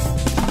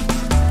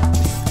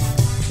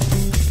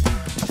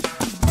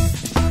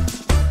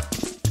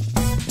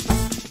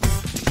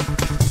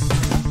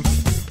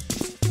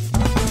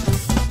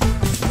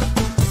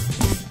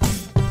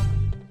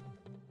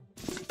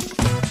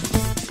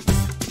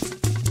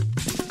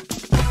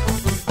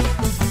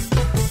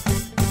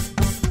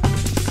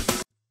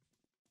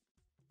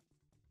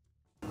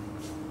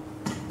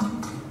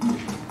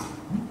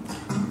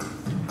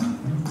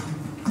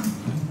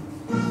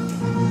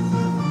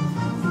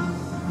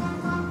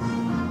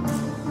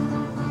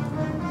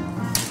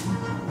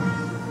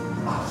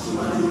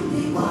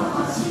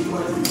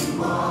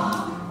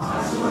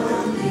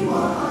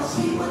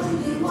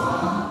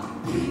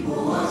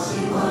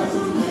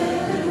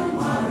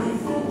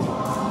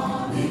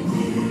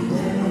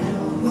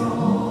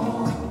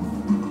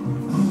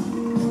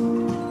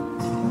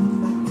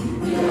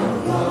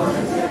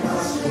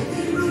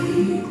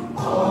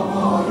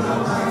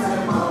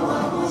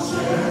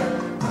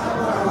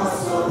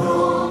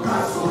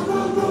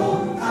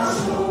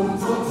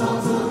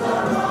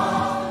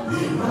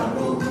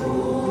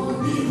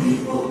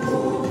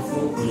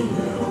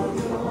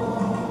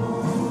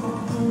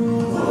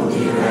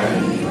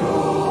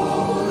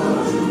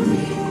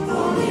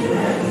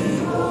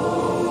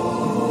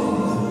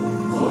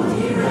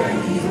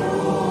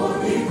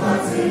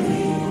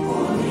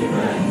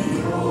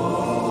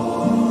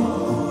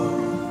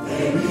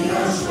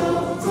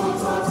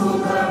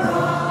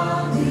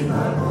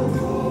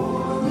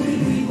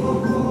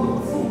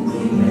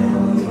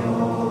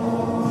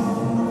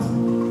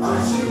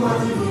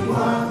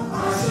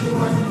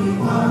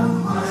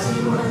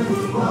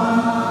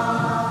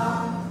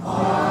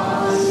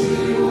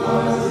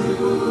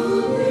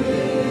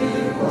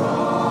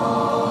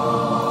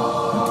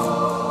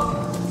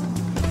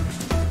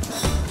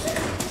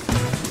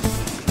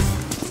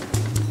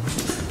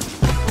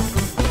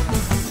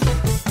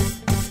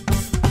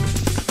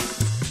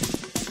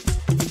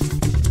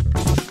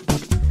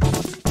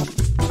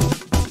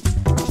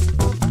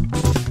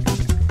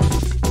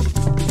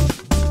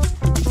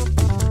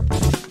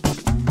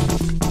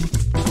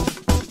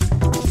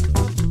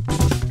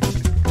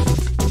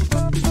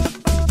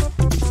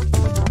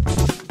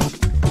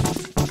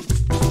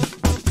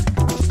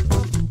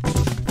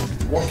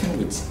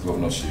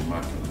 Governor Seyi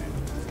Makinde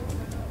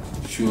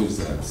shows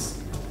that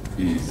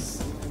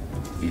he's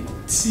a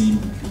team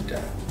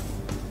leader.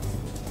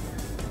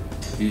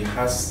 He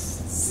has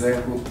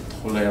zero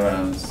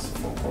tolerance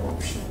for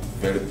corruption,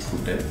 very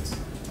prudent,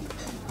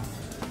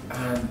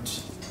 and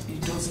he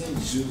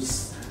doesn't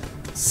use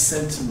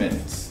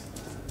sentiment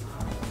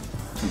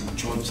to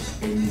judge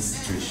any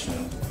situation,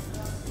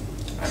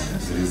 and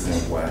that's the reason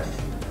why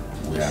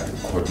we are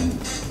recording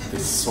the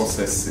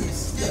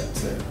successes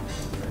that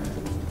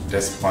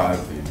despite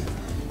the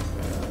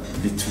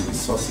little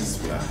resources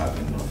we are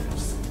having on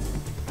this.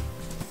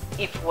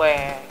 If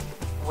we're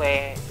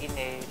in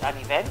an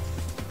event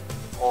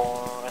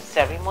or a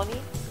ceremony,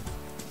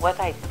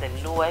 whether it's the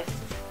lowest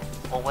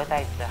or whether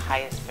it's the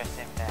highest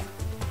person there,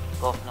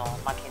 Governor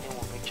Makinde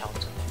will reach out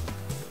to them.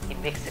 He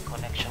makes a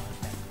connection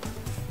with them.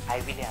 I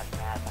really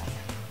admire that.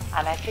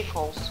 And I think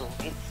also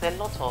it's a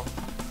lot of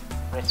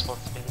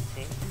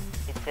responsibility,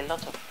 it's a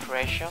lot of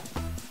pressure,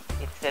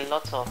 it's a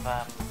lot of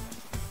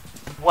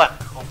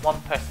work on one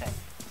person.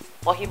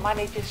 But he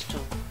manages to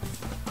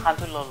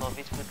handle all of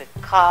it with a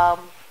calm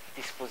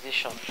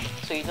disposition.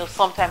 So, you know,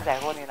 sometimes I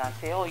run in and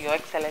say, oh, Your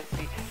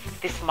Excellency,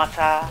 this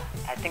matter,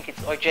 I think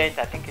it's urgent,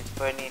 I think it's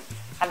burning,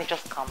 and it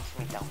just calms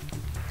me down.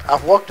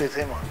 I've worked with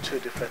him on 2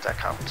 different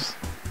accounts.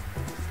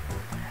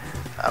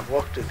 I've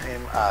worked with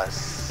him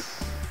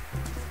as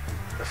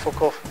the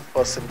focal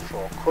person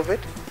for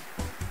COVID,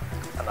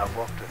 and I've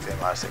worked with him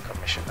as a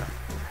commissioner.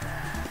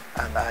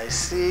 And I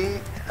see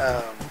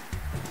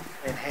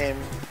in him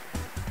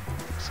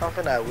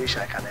something I wish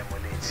I can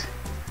emulate.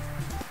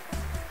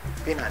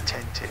 Being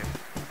attentive,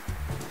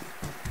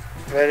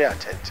 very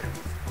attentive.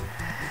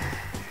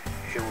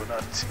 He will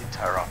not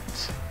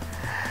interrupt.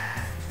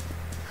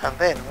 And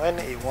then when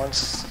he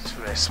wants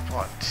to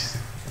respond,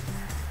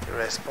 he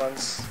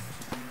responds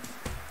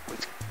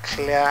with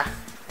clear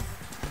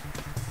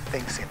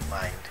things in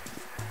mind.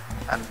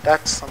 And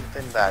that's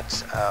something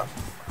that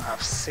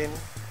I've seen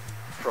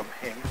from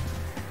him,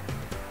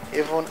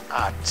 even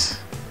at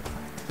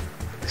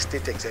the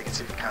State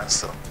Executive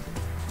Council.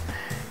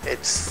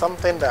 It's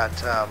something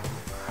that I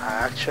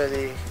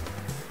actually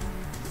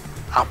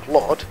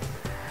applaud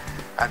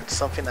and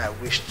something I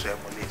wish to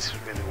emulate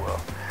really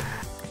well.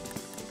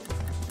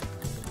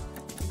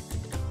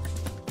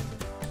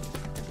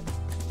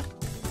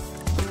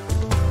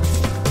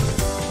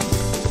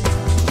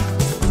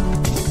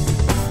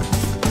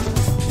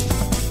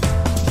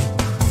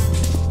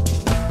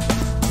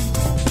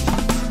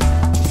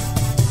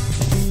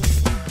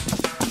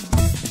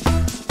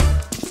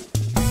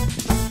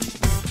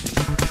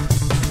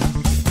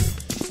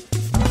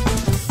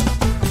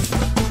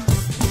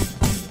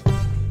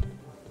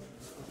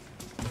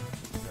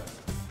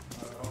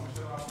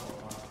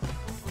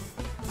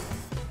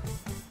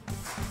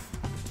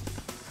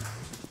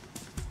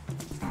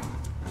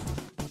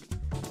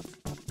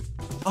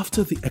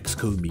 After the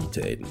EXCO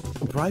meeting,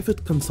 a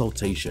private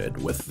consultation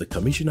with the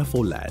Commissioner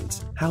for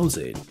Lands,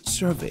 Housing,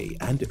 Survey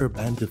and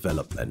Urban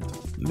Development,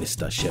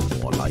 Mr.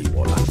 Shegun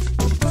Olaiwola.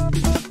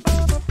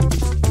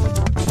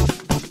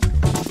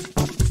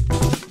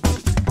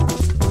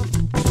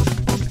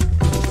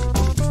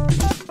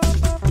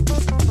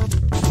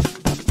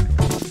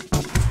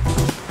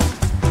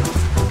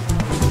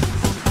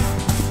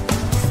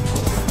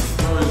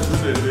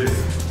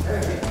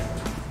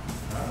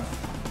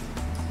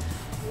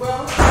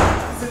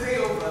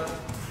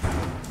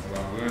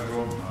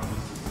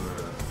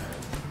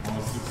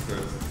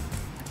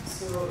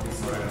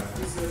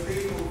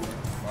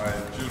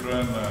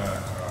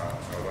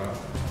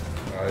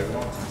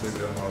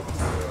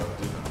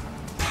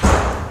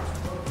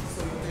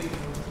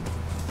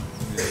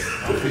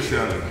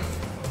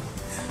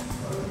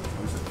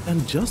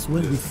 And just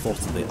when we thought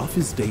the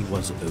office day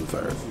was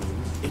over,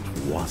 it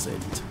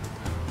wasn't.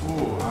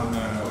 Oh, and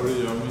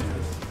Oriyomi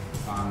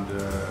and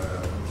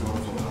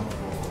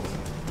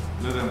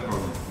let them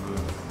come.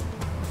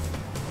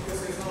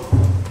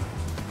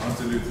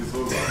 Until it is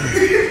over.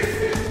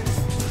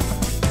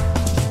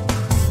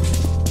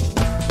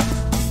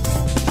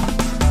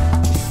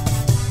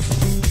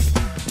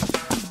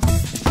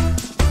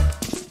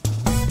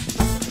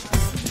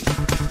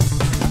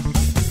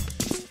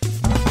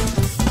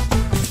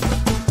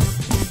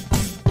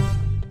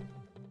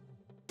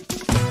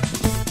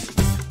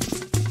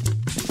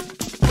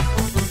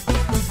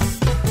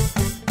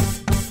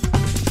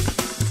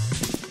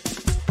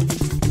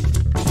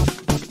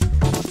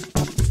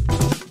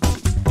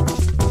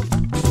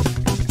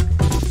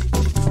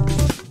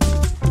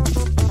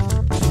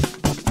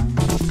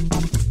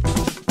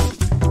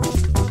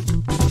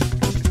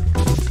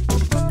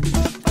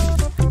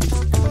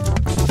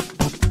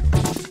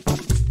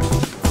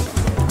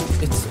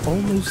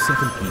 Almost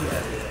 7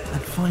 p.m.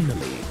 and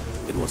finally,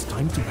 it was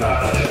time to go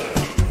home.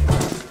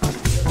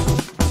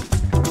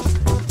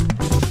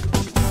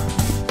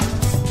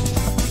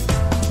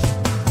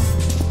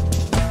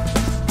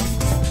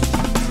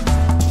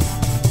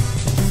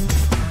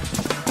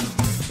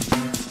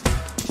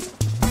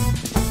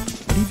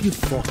 If you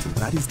thought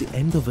that is the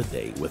end of a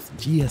day with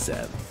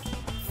GSM,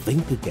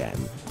 think again.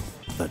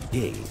 the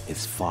day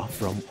is far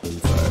from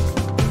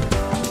over.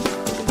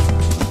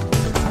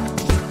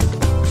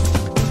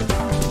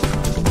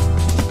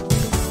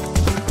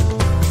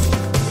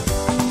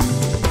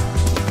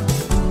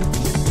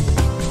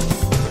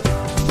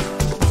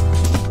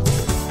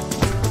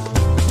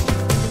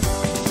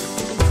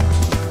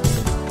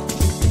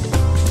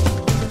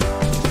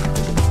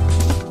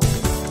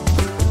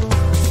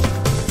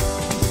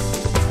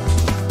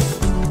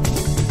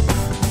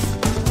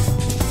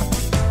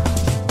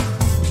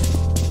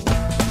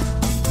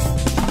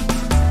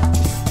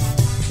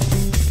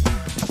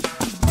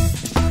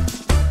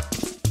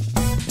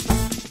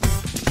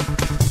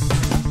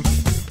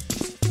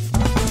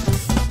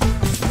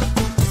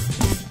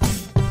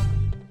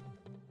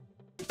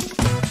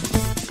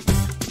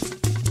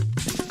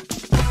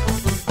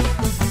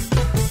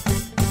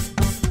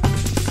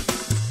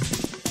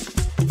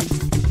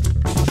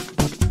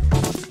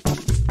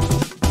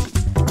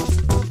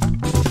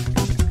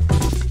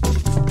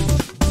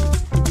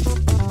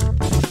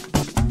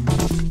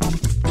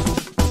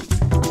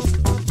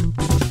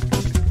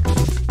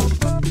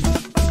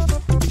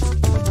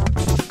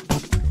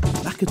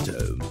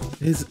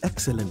 His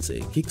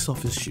Excellency kicks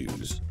off his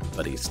shoes,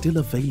 but is still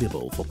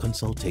available for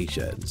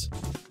consultations.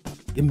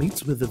 He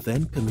meets with the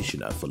then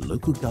Commissioner for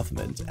Local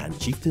Government and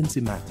Chieftaincy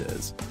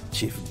Matters,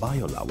 Chief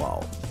Bayo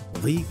Lawal,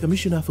 the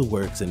Commissioner for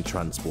Works and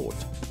Transport,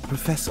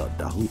 Professor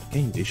Dahoud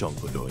Kehinde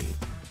Shonkodoyin,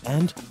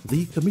 and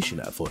the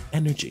Commissioner for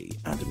Energy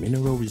and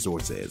Mineral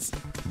Resources,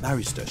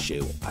 Barrister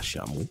Shehu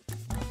Ashamu.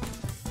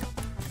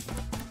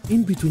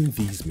 In between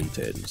these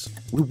meetings,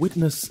 we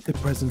witness a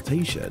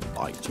presentation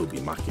by Toby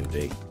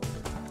Makinde.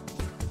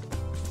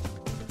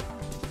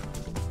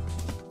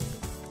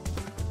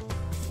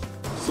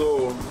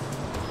 So,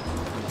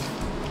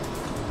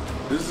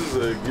 this is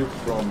a gift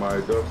from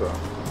my daughter,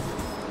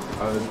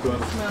 and it's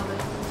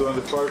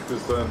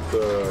 25%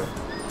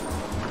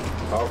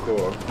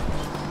 alcohol.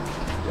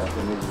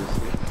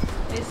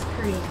 It's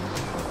cream.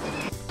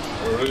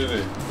 Oh,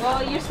 really?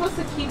 Well, you're supposed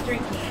to keep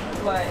drinking,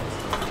 but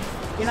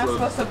you're not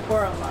supposed to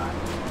pour a lot.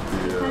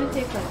 Yeah. It kind of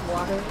tastes like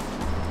water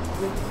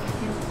with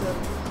hints of...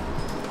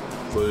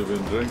 So you've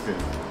been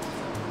drinking?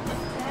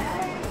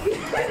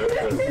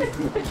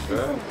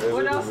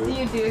 What else do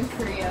you do in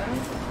Korea?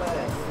 But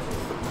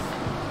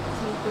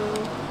you do.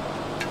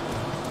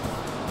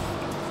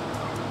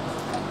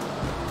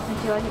 Would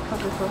you like a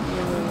cup of coffee?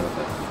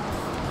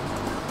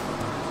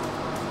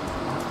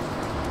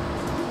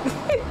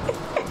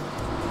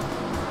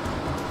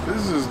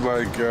 This is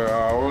like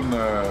our own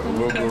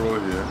logo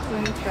here.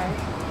 Let me try.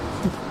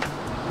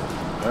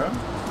 Yeah?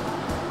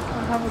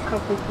 I'll have a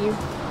cup with you.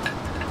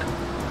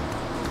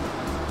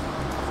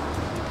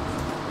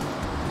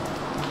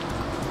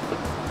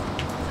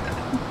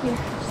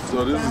 So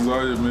this is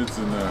how you meet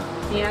in there?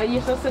 Yeah,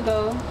 you're supposed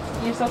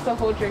to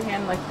hold your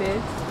hand like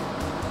this.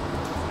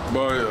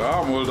 But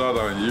I'm older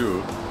than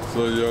you,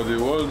 so you're the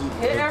old...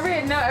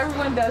 No,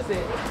 everyone does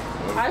it.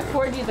 Okay. I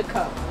poured you the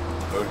cup.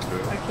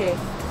 Okay. Okay.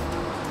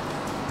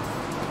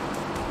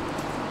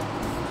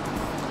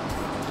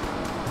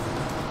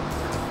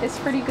 It's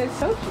pretty good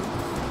soju.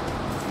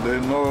 They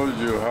know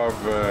you have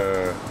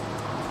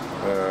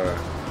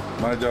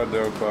Niger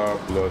Delta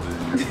blood in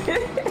you.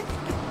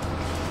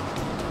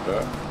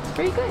 Yeah? It's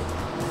pretty good.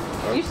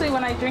 Okay. Usually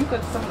when I drink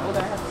with someone older,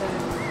 I have to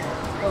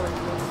go like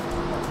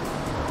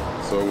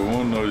this. So we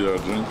won't know you're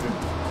drinking?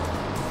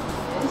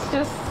 It's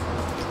just,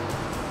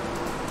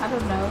 I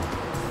don't know,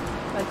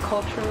 like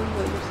culturally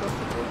what you're supposed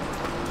to do.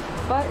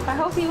 But I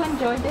hope you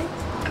enjoyed it.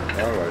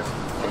 All right.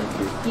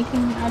 Thank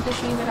you. I'll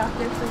just leave it out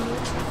there for you.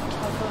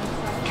 I'll go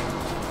inside.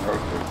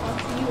 Okay. I'll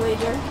see you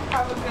later.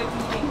 Have a good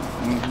meeting.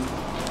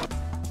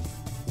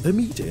 The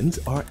meetings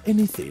are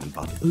anything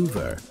but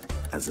over,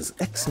 as His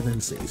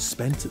Excellency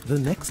spent the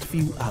next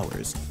few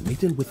hours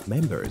meeting with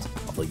members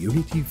of the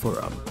Unity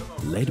Forum,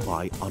 led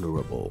by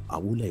Honorable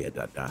Awule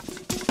Dada.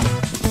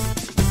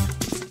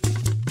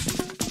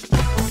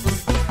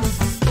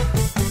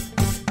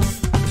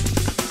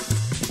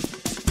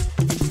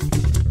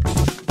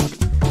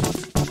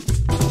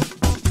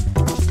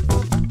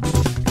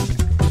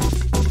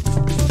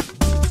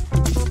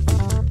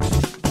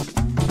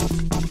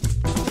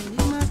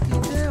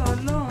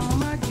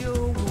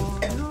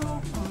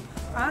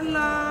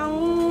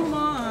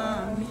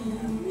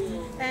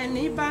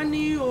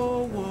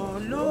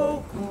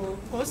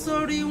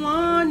 Sórí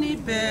wọn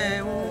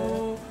níbẹ̀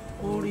o,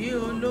 orí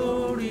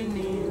olórí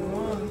ni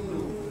wọ́n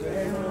lò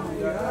ẹran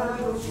ìyá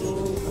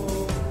lóṣogbo.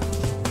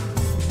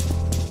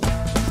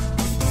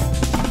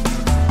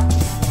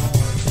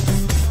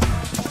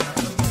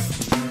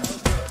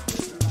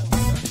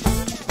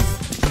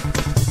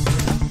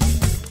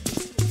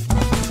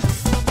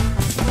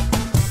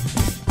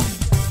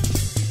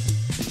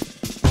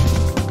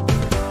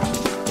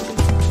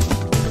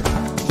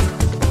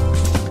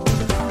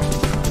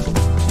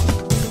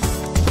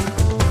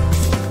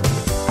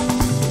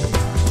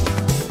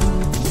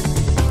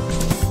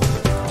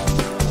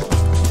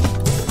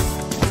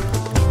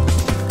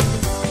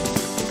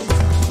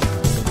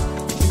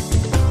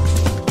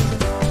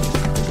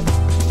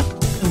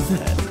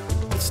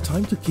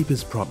 keep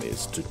his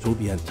promise to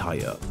Toby and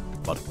Taya,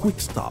 but quick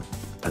stop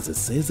as he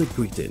says a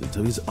greeting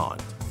to his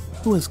aunt,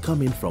 who has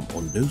come in from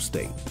Ondo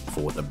State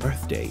for the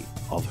birthday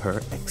of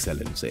Her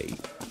Excellency,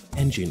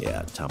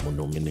 Engineer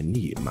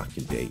Tamunomineni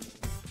Makinde.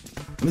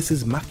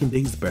 Mrs.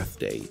 Makinde's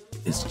birthday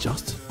is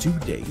just 2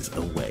 days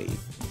away.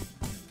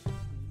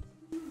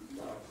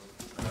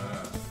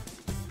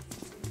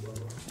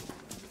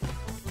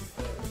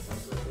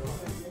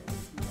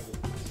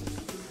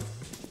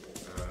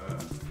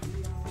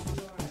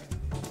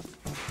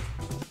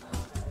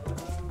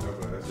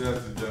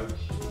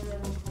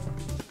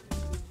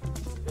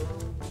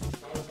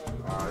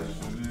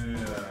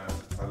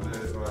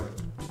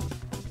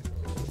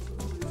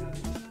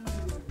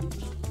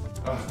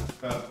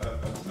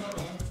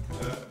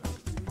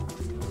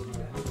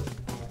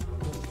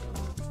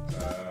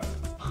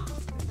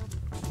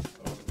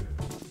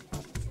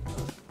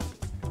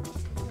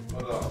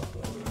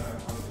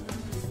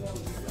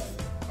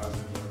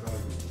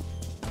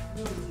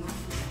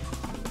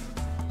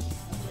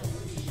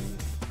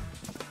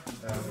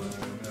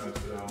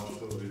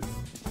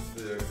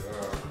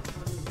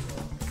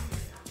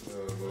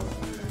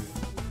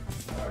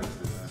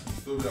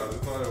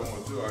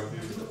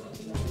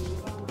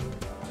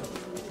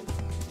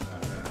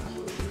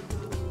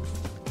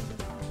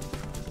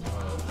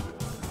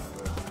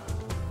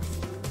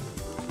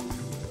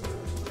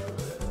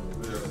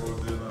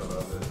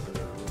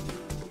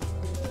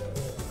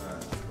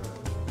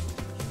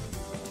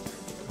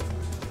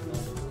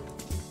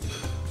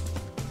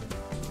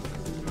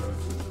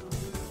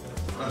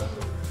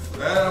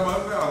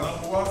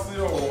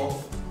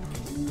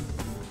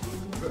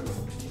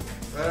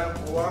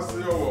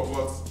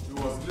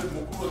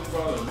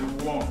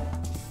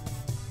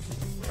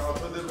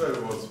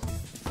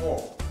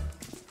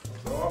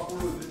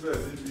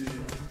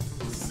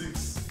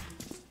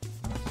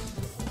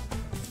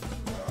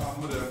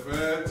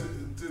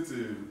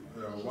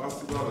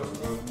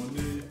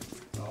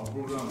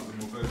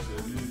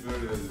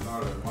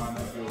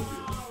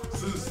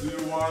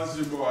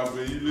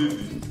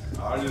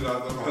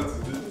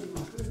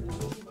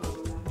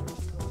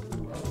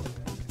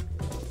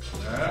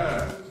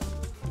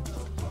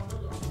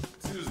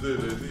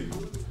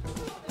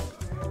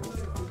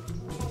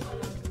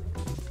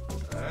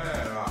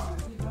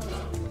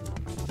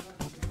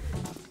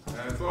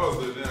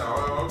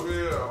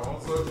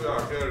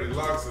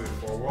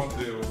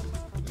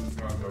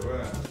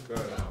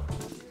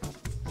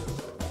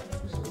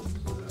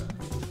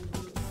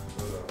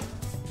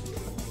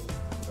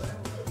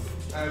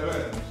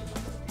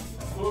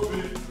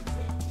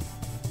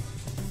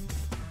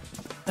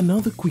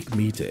 Another quick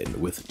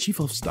meeting with Chief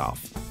of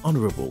Staff,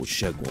 Honorable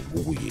Segun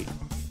Wuyi,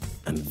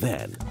 and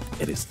then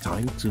it is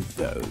time to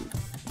go.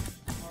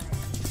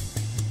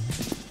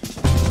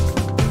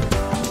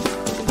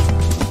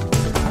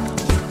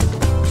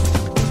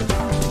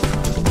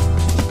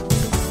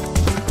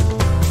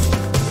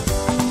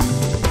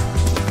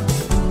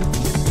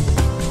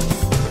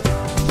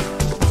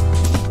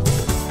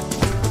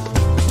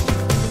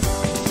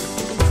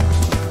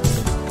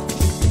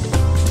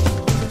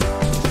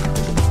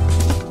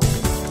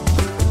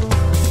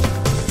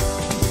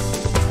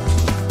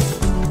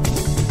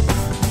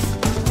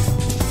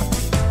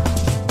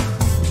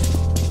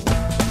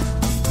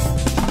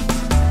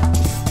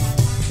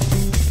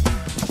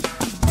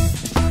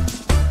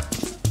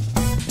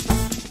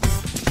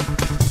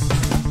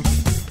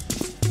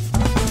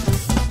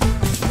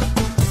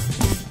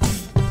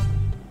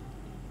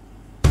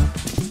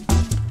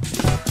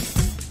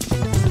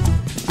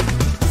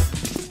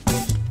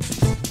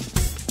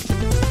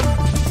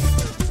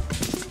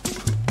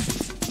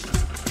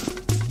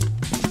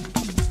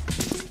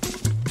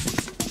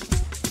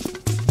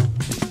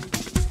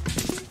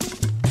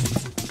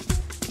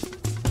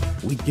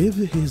 We give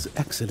His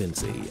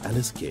Excellency and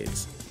his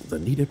kids the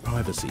needed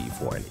privacy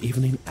for an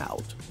evening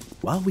out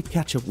while we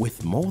catch up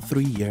with more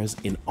 3 years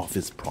in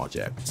office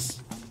projects.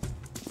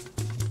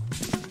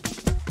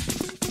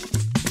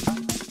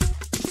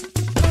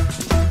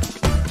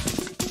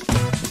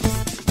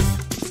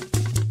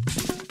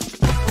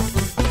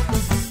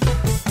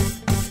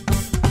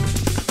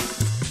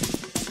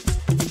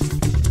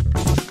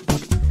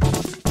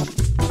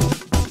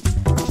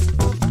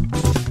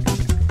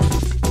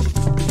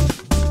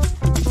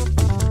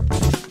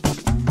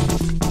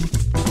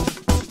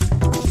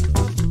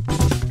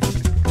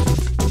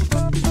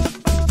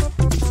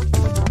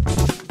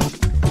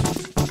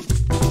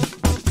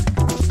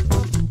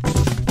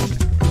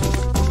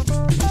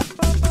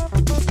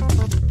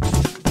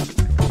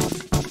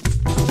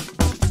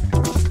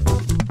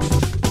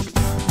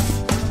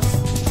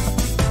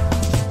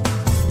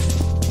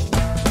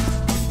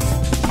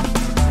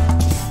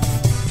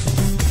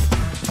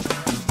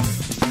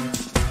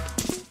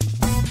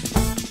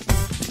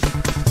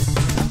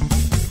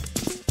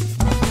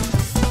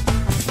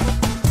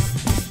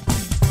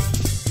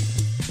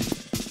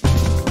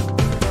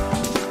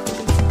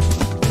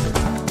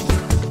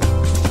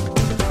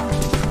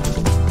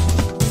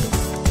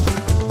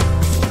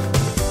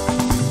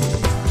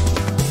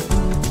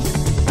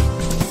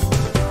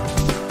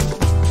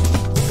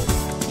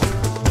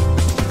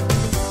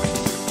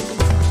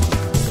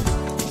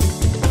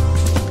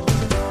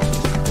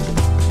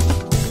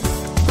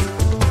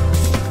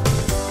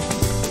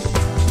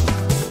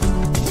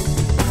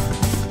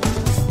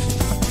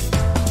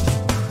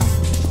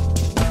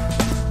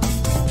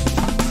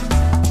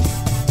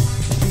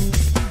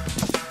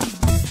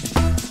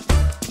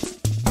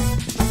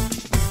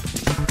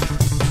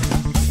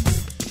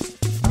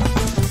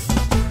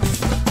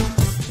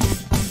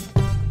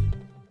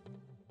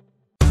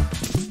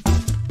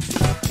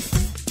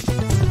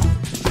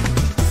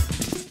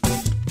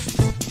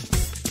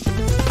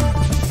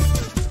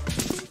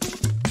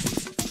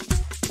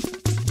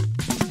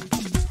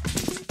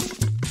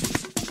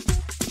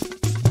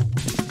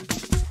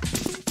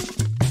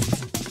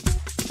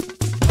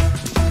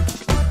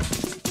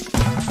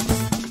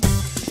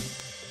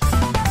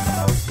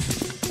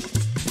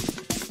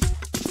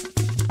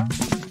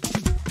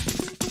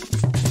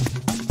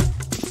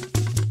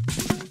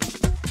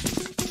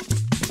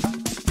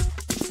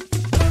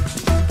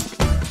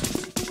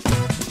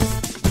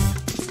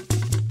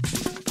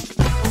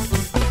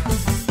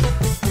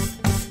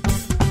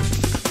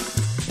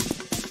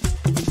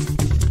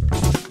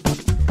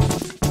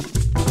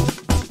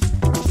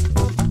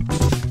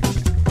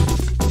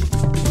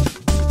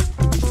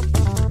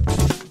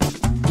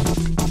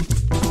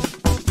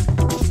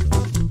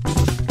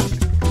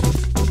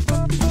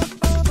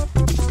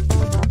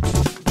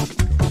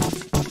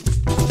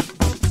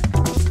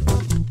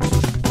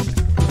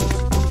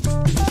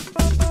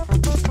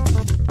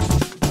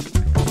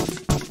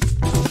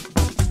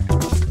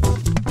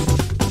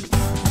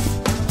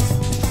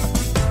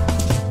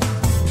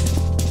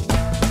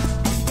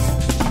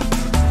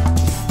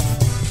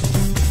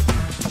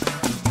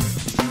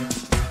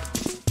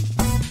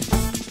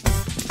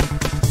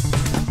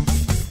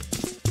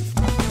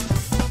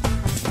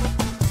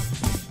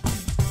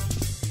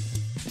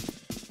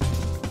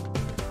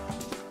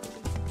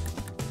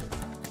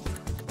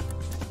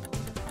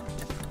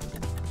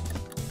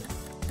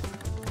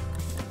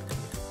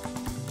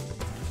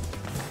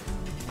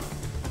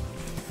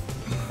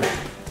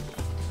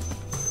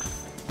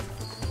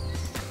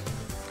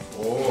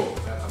 Oh,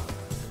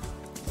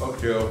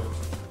 okay.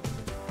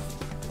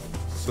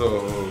 So,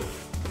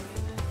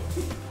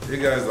 you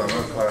guys are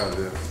not tired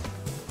yet?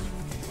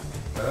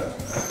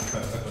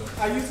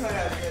 Are you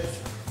tired yet?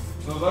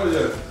 No, not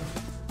yet.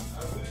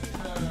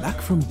 Back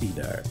from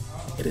dinner,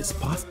 it is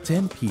past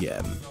 10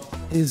 p.m.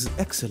 His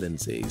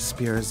Excellency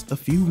spares a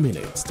few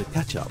minutes to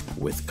catch up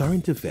with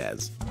current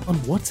affairs on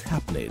what's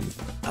happening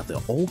at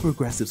the All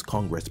Progressives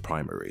Congress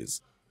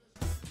primaries.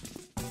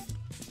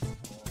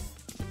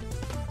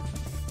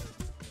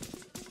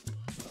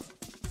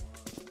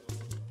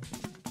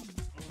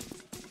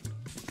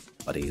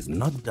 But he is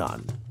not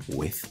done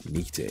with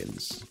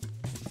meetings.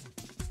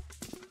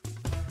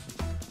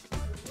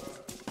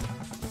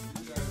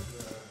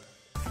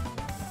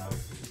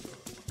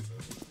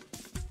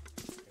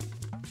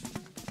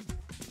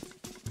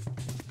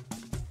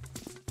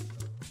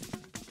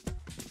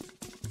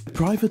 The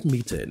private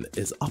meeting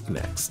is up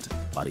next,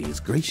 but he is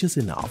gracious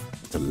enough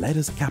to let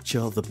us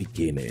capture the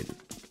beginning.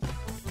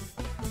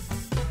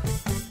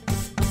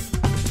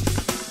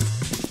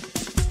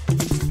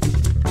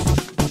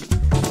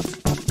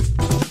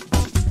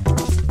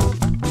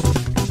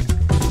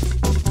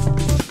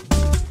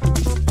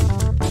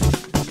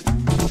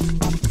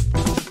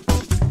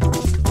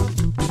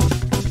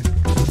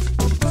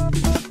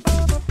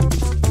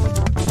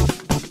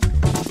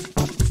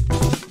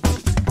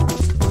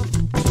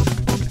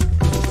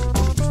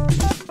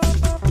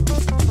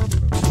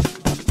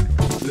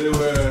 They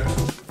were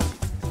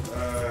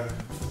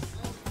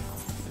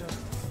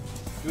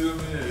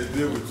filming a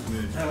day with me.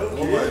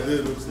 What my day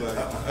looks like.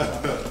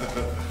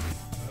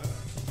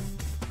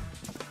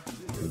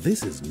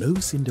 This is no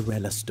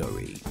Cinderella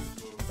story,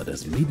 but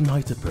as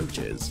midnight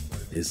approaches,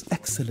 His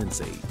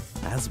Excellency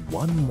has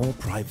one more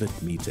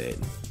private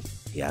meeting.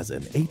 He has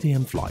an 8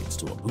 a.m. flight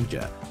to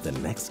Abuja the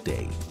next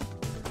day,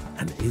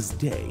 and his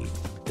day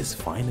is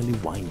finally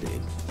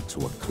winding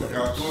to a close. We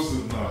can close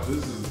it now.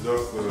 This is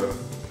just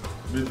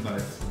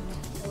midnight.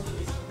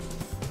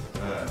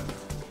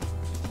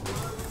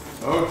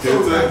 Okay,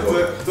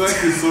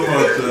 thank you so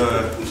much,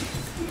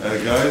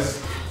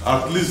 guys.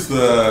 At least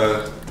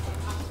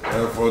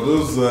for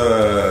those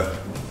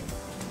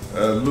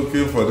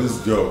looking for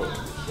this job,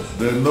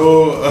 they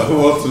know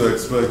what to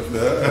expect.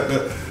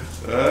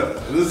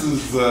 This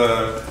is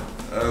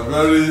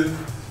very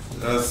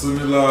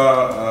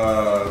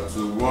similar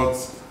to what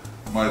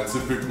my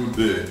typical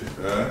day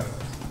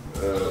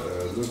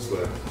looks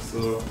like.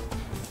 So,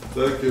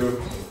 thank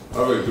you.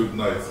 Have a good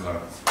night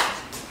now.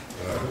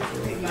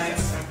 Good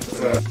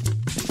night.